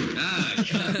blooming.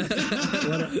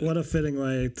 What a fitting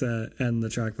way to end the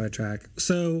track by track.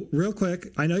 So real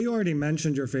quick, I know you already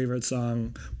mentioned your favorite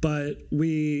song, but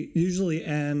we usually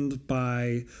end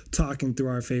by talking through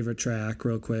our favorite track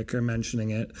real quick or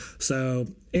mentioning it. So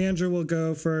Andrew will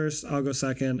go first, I'll go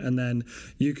second, and then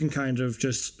you can kind of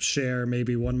just share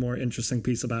maybe one more interesting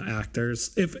piece about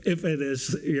actors, if it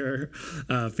is your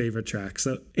favorite track.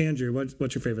 So Andrew,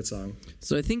 what's your favorite song?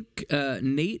 So I think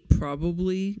Nate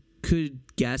probably could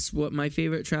guess what my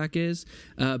favorite track is,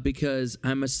 because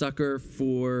I'm a sucker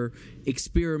for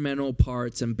experimental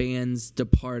parts and bands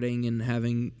departing and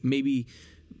having maybe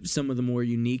some of the more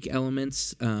unique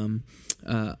elements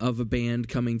of a band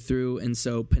coming through. And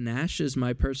so Panache is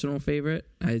my personal favorite.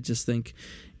 I just think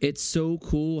it's so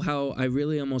cool how I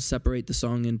really almost separate the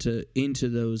song into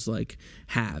those like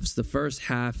halves. The first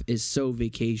half is so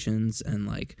Vacations and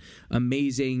like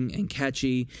amazing and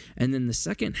catchy, and then the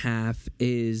second half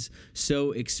is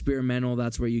so experimental.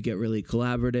 That's where you get really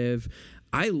collaborative.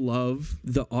 I love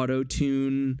the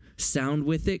auto-tune sound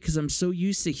with it because I'm so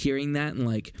used to hearing that in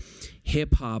like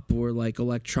hip-hop or like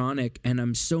electronic, and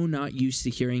I'm so not used to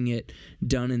hearing it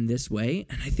done in this way.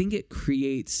 And I think it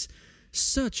creates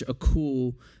such a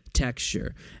cool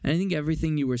texture. And I think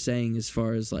everything you were saying as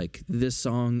far as like this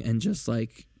song and just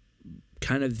like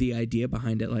kind of the idea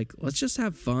behind it, like let's just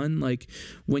have fun. Like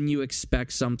when you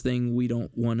expect something, we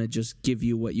don't want to just give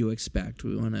you what you expect.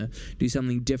 We want to do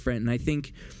something different. And I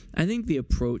think the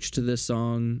approach to this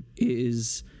song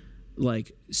is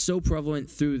like so prevalent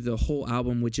through the whole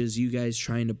album, which is you guys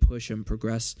trying to push and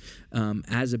progress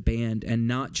as a band and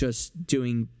not just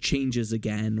doing changes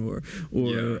again or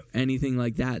anything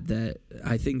like that. That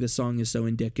I think the song is so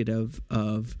indicative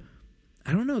of,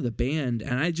 I don't know, the band,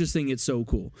 and I just think it's so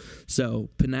cool. So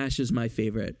Panache is my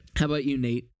favorite. How about you,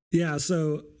 Nate? Yeah,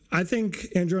 so I think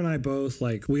Andrew and I both,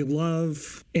 like, we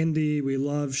love indie, we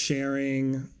love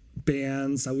sharing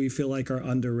bands that we feel like are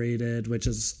underrated, which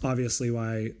is obviously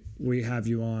why we have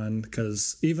you on,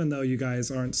 because even though you guys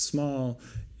aren't small,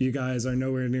 you guys are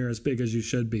nowhere near as big as you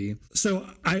should be. So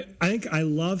I think I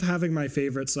love having my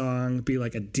favorite song be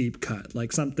like a deep cut,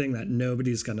 like something that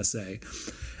nobody's gonna say.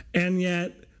 And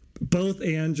yet both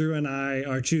Andrew and I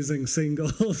are choosing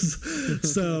singles.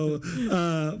 So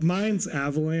mine's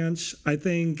Avalanche. I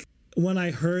think when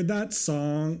I heard that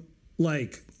song,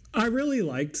 like, I really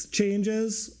liked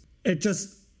Changes.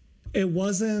 It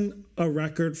wasn't a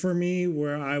record for me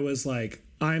where I was like,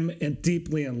 I'm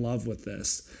deeply in love with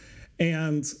this.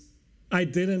 And I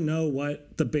didn't know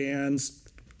what the band's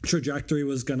trajectory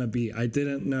was going to be. I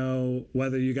didn't know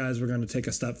whether you guys were going to take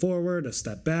a step forward, a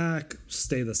step back,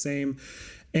 stay the same.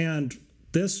 And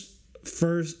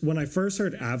when I first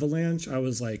heard Avalanche, I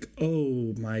was like,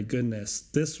 oh my goodness,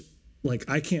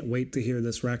 I can't wait to hear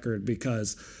this record,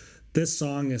 because this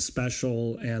song is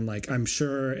special. And like, I'm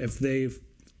sure if they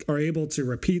are able to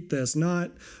repeat this,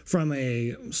 not from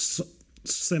a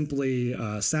simply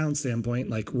sound standpoint,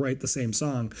 like write the same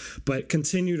song, but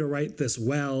continue to write this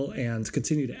well and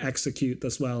continue to execute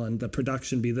this well, and the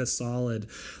production be this solid,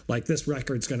 like this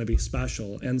record's going to be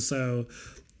special. And so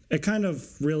it kind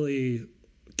of really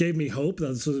gave me hope that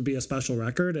this would be a special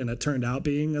record, and it turned out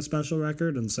being a special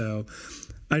record. And so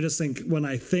I just think when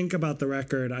I think about the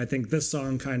record, I think this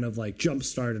song kind of like jump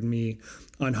started me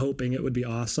on hoping it would be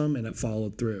awesome, and it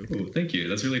followed through. Oh, thank you.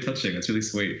 That's really touching. That's really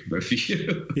sweet for both of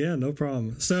you. Yeah, no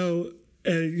problem. So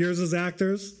yours is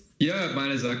actors? Yeah,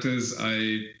 mine is actors.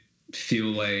 I feel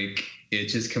like it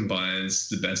just combines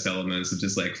the best elements of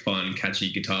just like fun,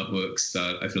 catchy guitar hooks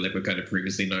that I feel like we're kind of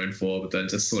previously known for, but then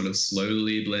just sort of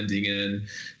slowly blending in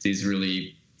these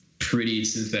really pretty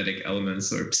synthetic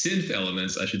elements, or synth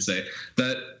elements, I should say,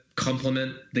 that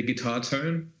complement the guitar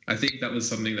tone. I think that was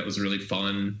something that was really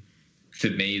fun for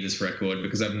me, this record,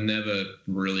 because I've never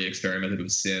really experimented with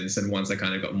synths. And once I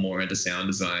kind of got more into sound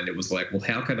design, it was like, well,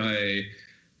 how can I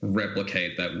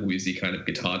replicate that woozy kind of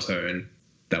guitar tone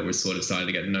that we're sort of starting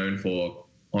to get known for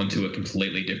onto a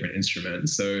completely different instrument?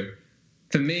 So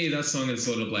for me, that song is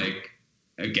sort of like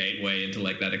a gateway into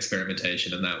like that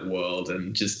experimentation in that world,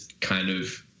 and just kind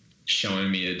of showing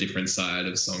me a different side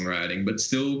of songwriting, but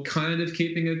still kind of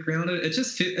keeping it grounded. It's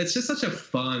just such a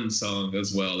fun song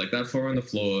as well. Like that 4 on the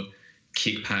Floor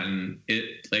kick pattern,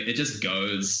 it just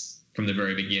goes from the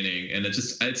very beginning, and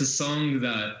it's a song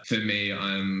that for me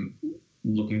I'm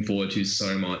looking forward to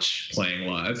so much playing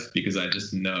live, because I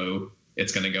just know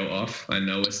it's going to go off. I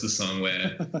know it's the song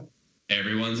where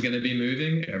everyone's going to be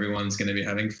moving, everyone's going to be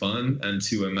having fun, and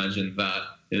to imagine that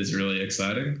is really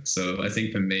exciting. So I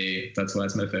think for me, that's why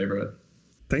it's my favorite.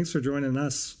 Thanks for joining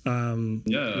us.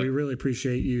 We really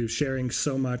appreciate you sharing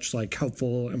so much like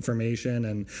helpful information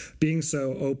and being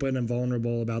so open and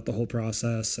vulnerable about the whole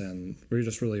process, and we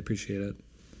just really appreciate it.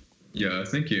 Yeah,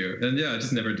 thank you. And yeah, I've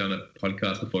just never done a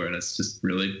podcast before, and it's just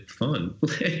really fun.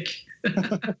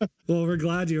 Well, we're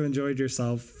glad you enjoyed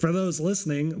yourself. For those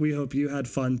listening, we hope you had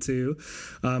fun too.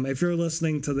 If you're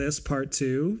listening to this part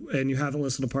 2 and you haven't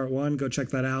listened to part 1, go check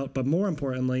that out. But more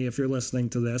importantly, if you're listening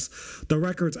to this, the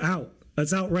record's out.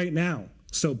 It's out right now.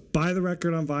 So buy the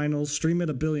record on vinyl, stream it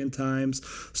 1 billion times,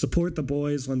 support the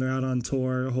boys when they're out on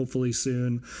tour, hopefully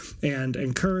soon, and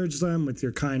encourage them with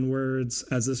your kind words,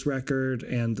 as this record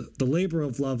and the labor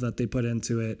of love that they put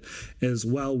into it is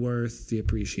well worth the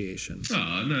appreciation.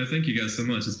 Oh, no, thank you guys so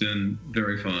much. It's been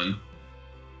very fun.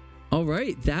 All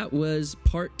right, that was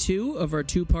part 2 of our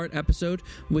 2-part episode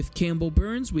with Campbell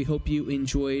Burns. We hope you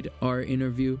enjoyed our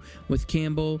interview with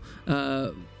Campbell.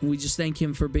 We just thank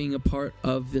him for being a part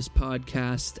of this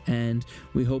podcast, and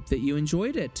we hope that you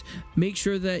enjoyed it. Make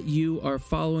sure that you are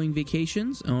following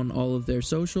Vacations on all of their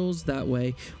socials. That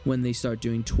way, when they start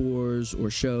doing tours or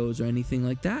shows or anything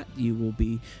like that, you will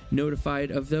be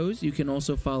notified of those. You can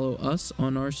also follow us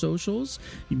on our socials.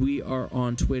 We are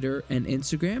on Twitter and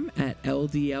Instagram at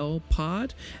LDL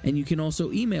Pod, and you can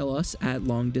also email us at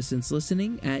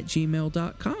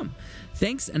longdistancelistening@gmail.com.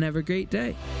 Thanks, and have a great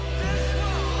day.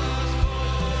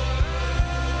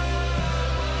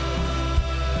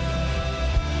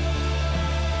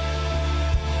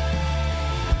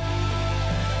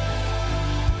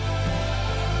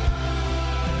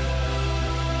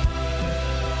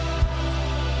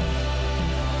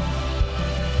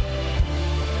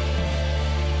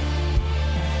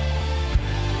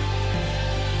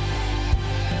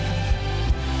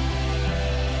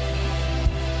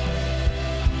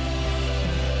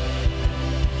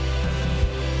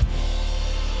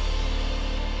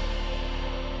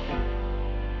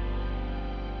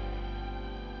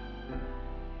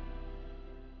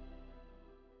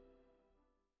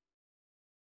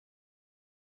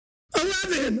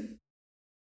 Eleven!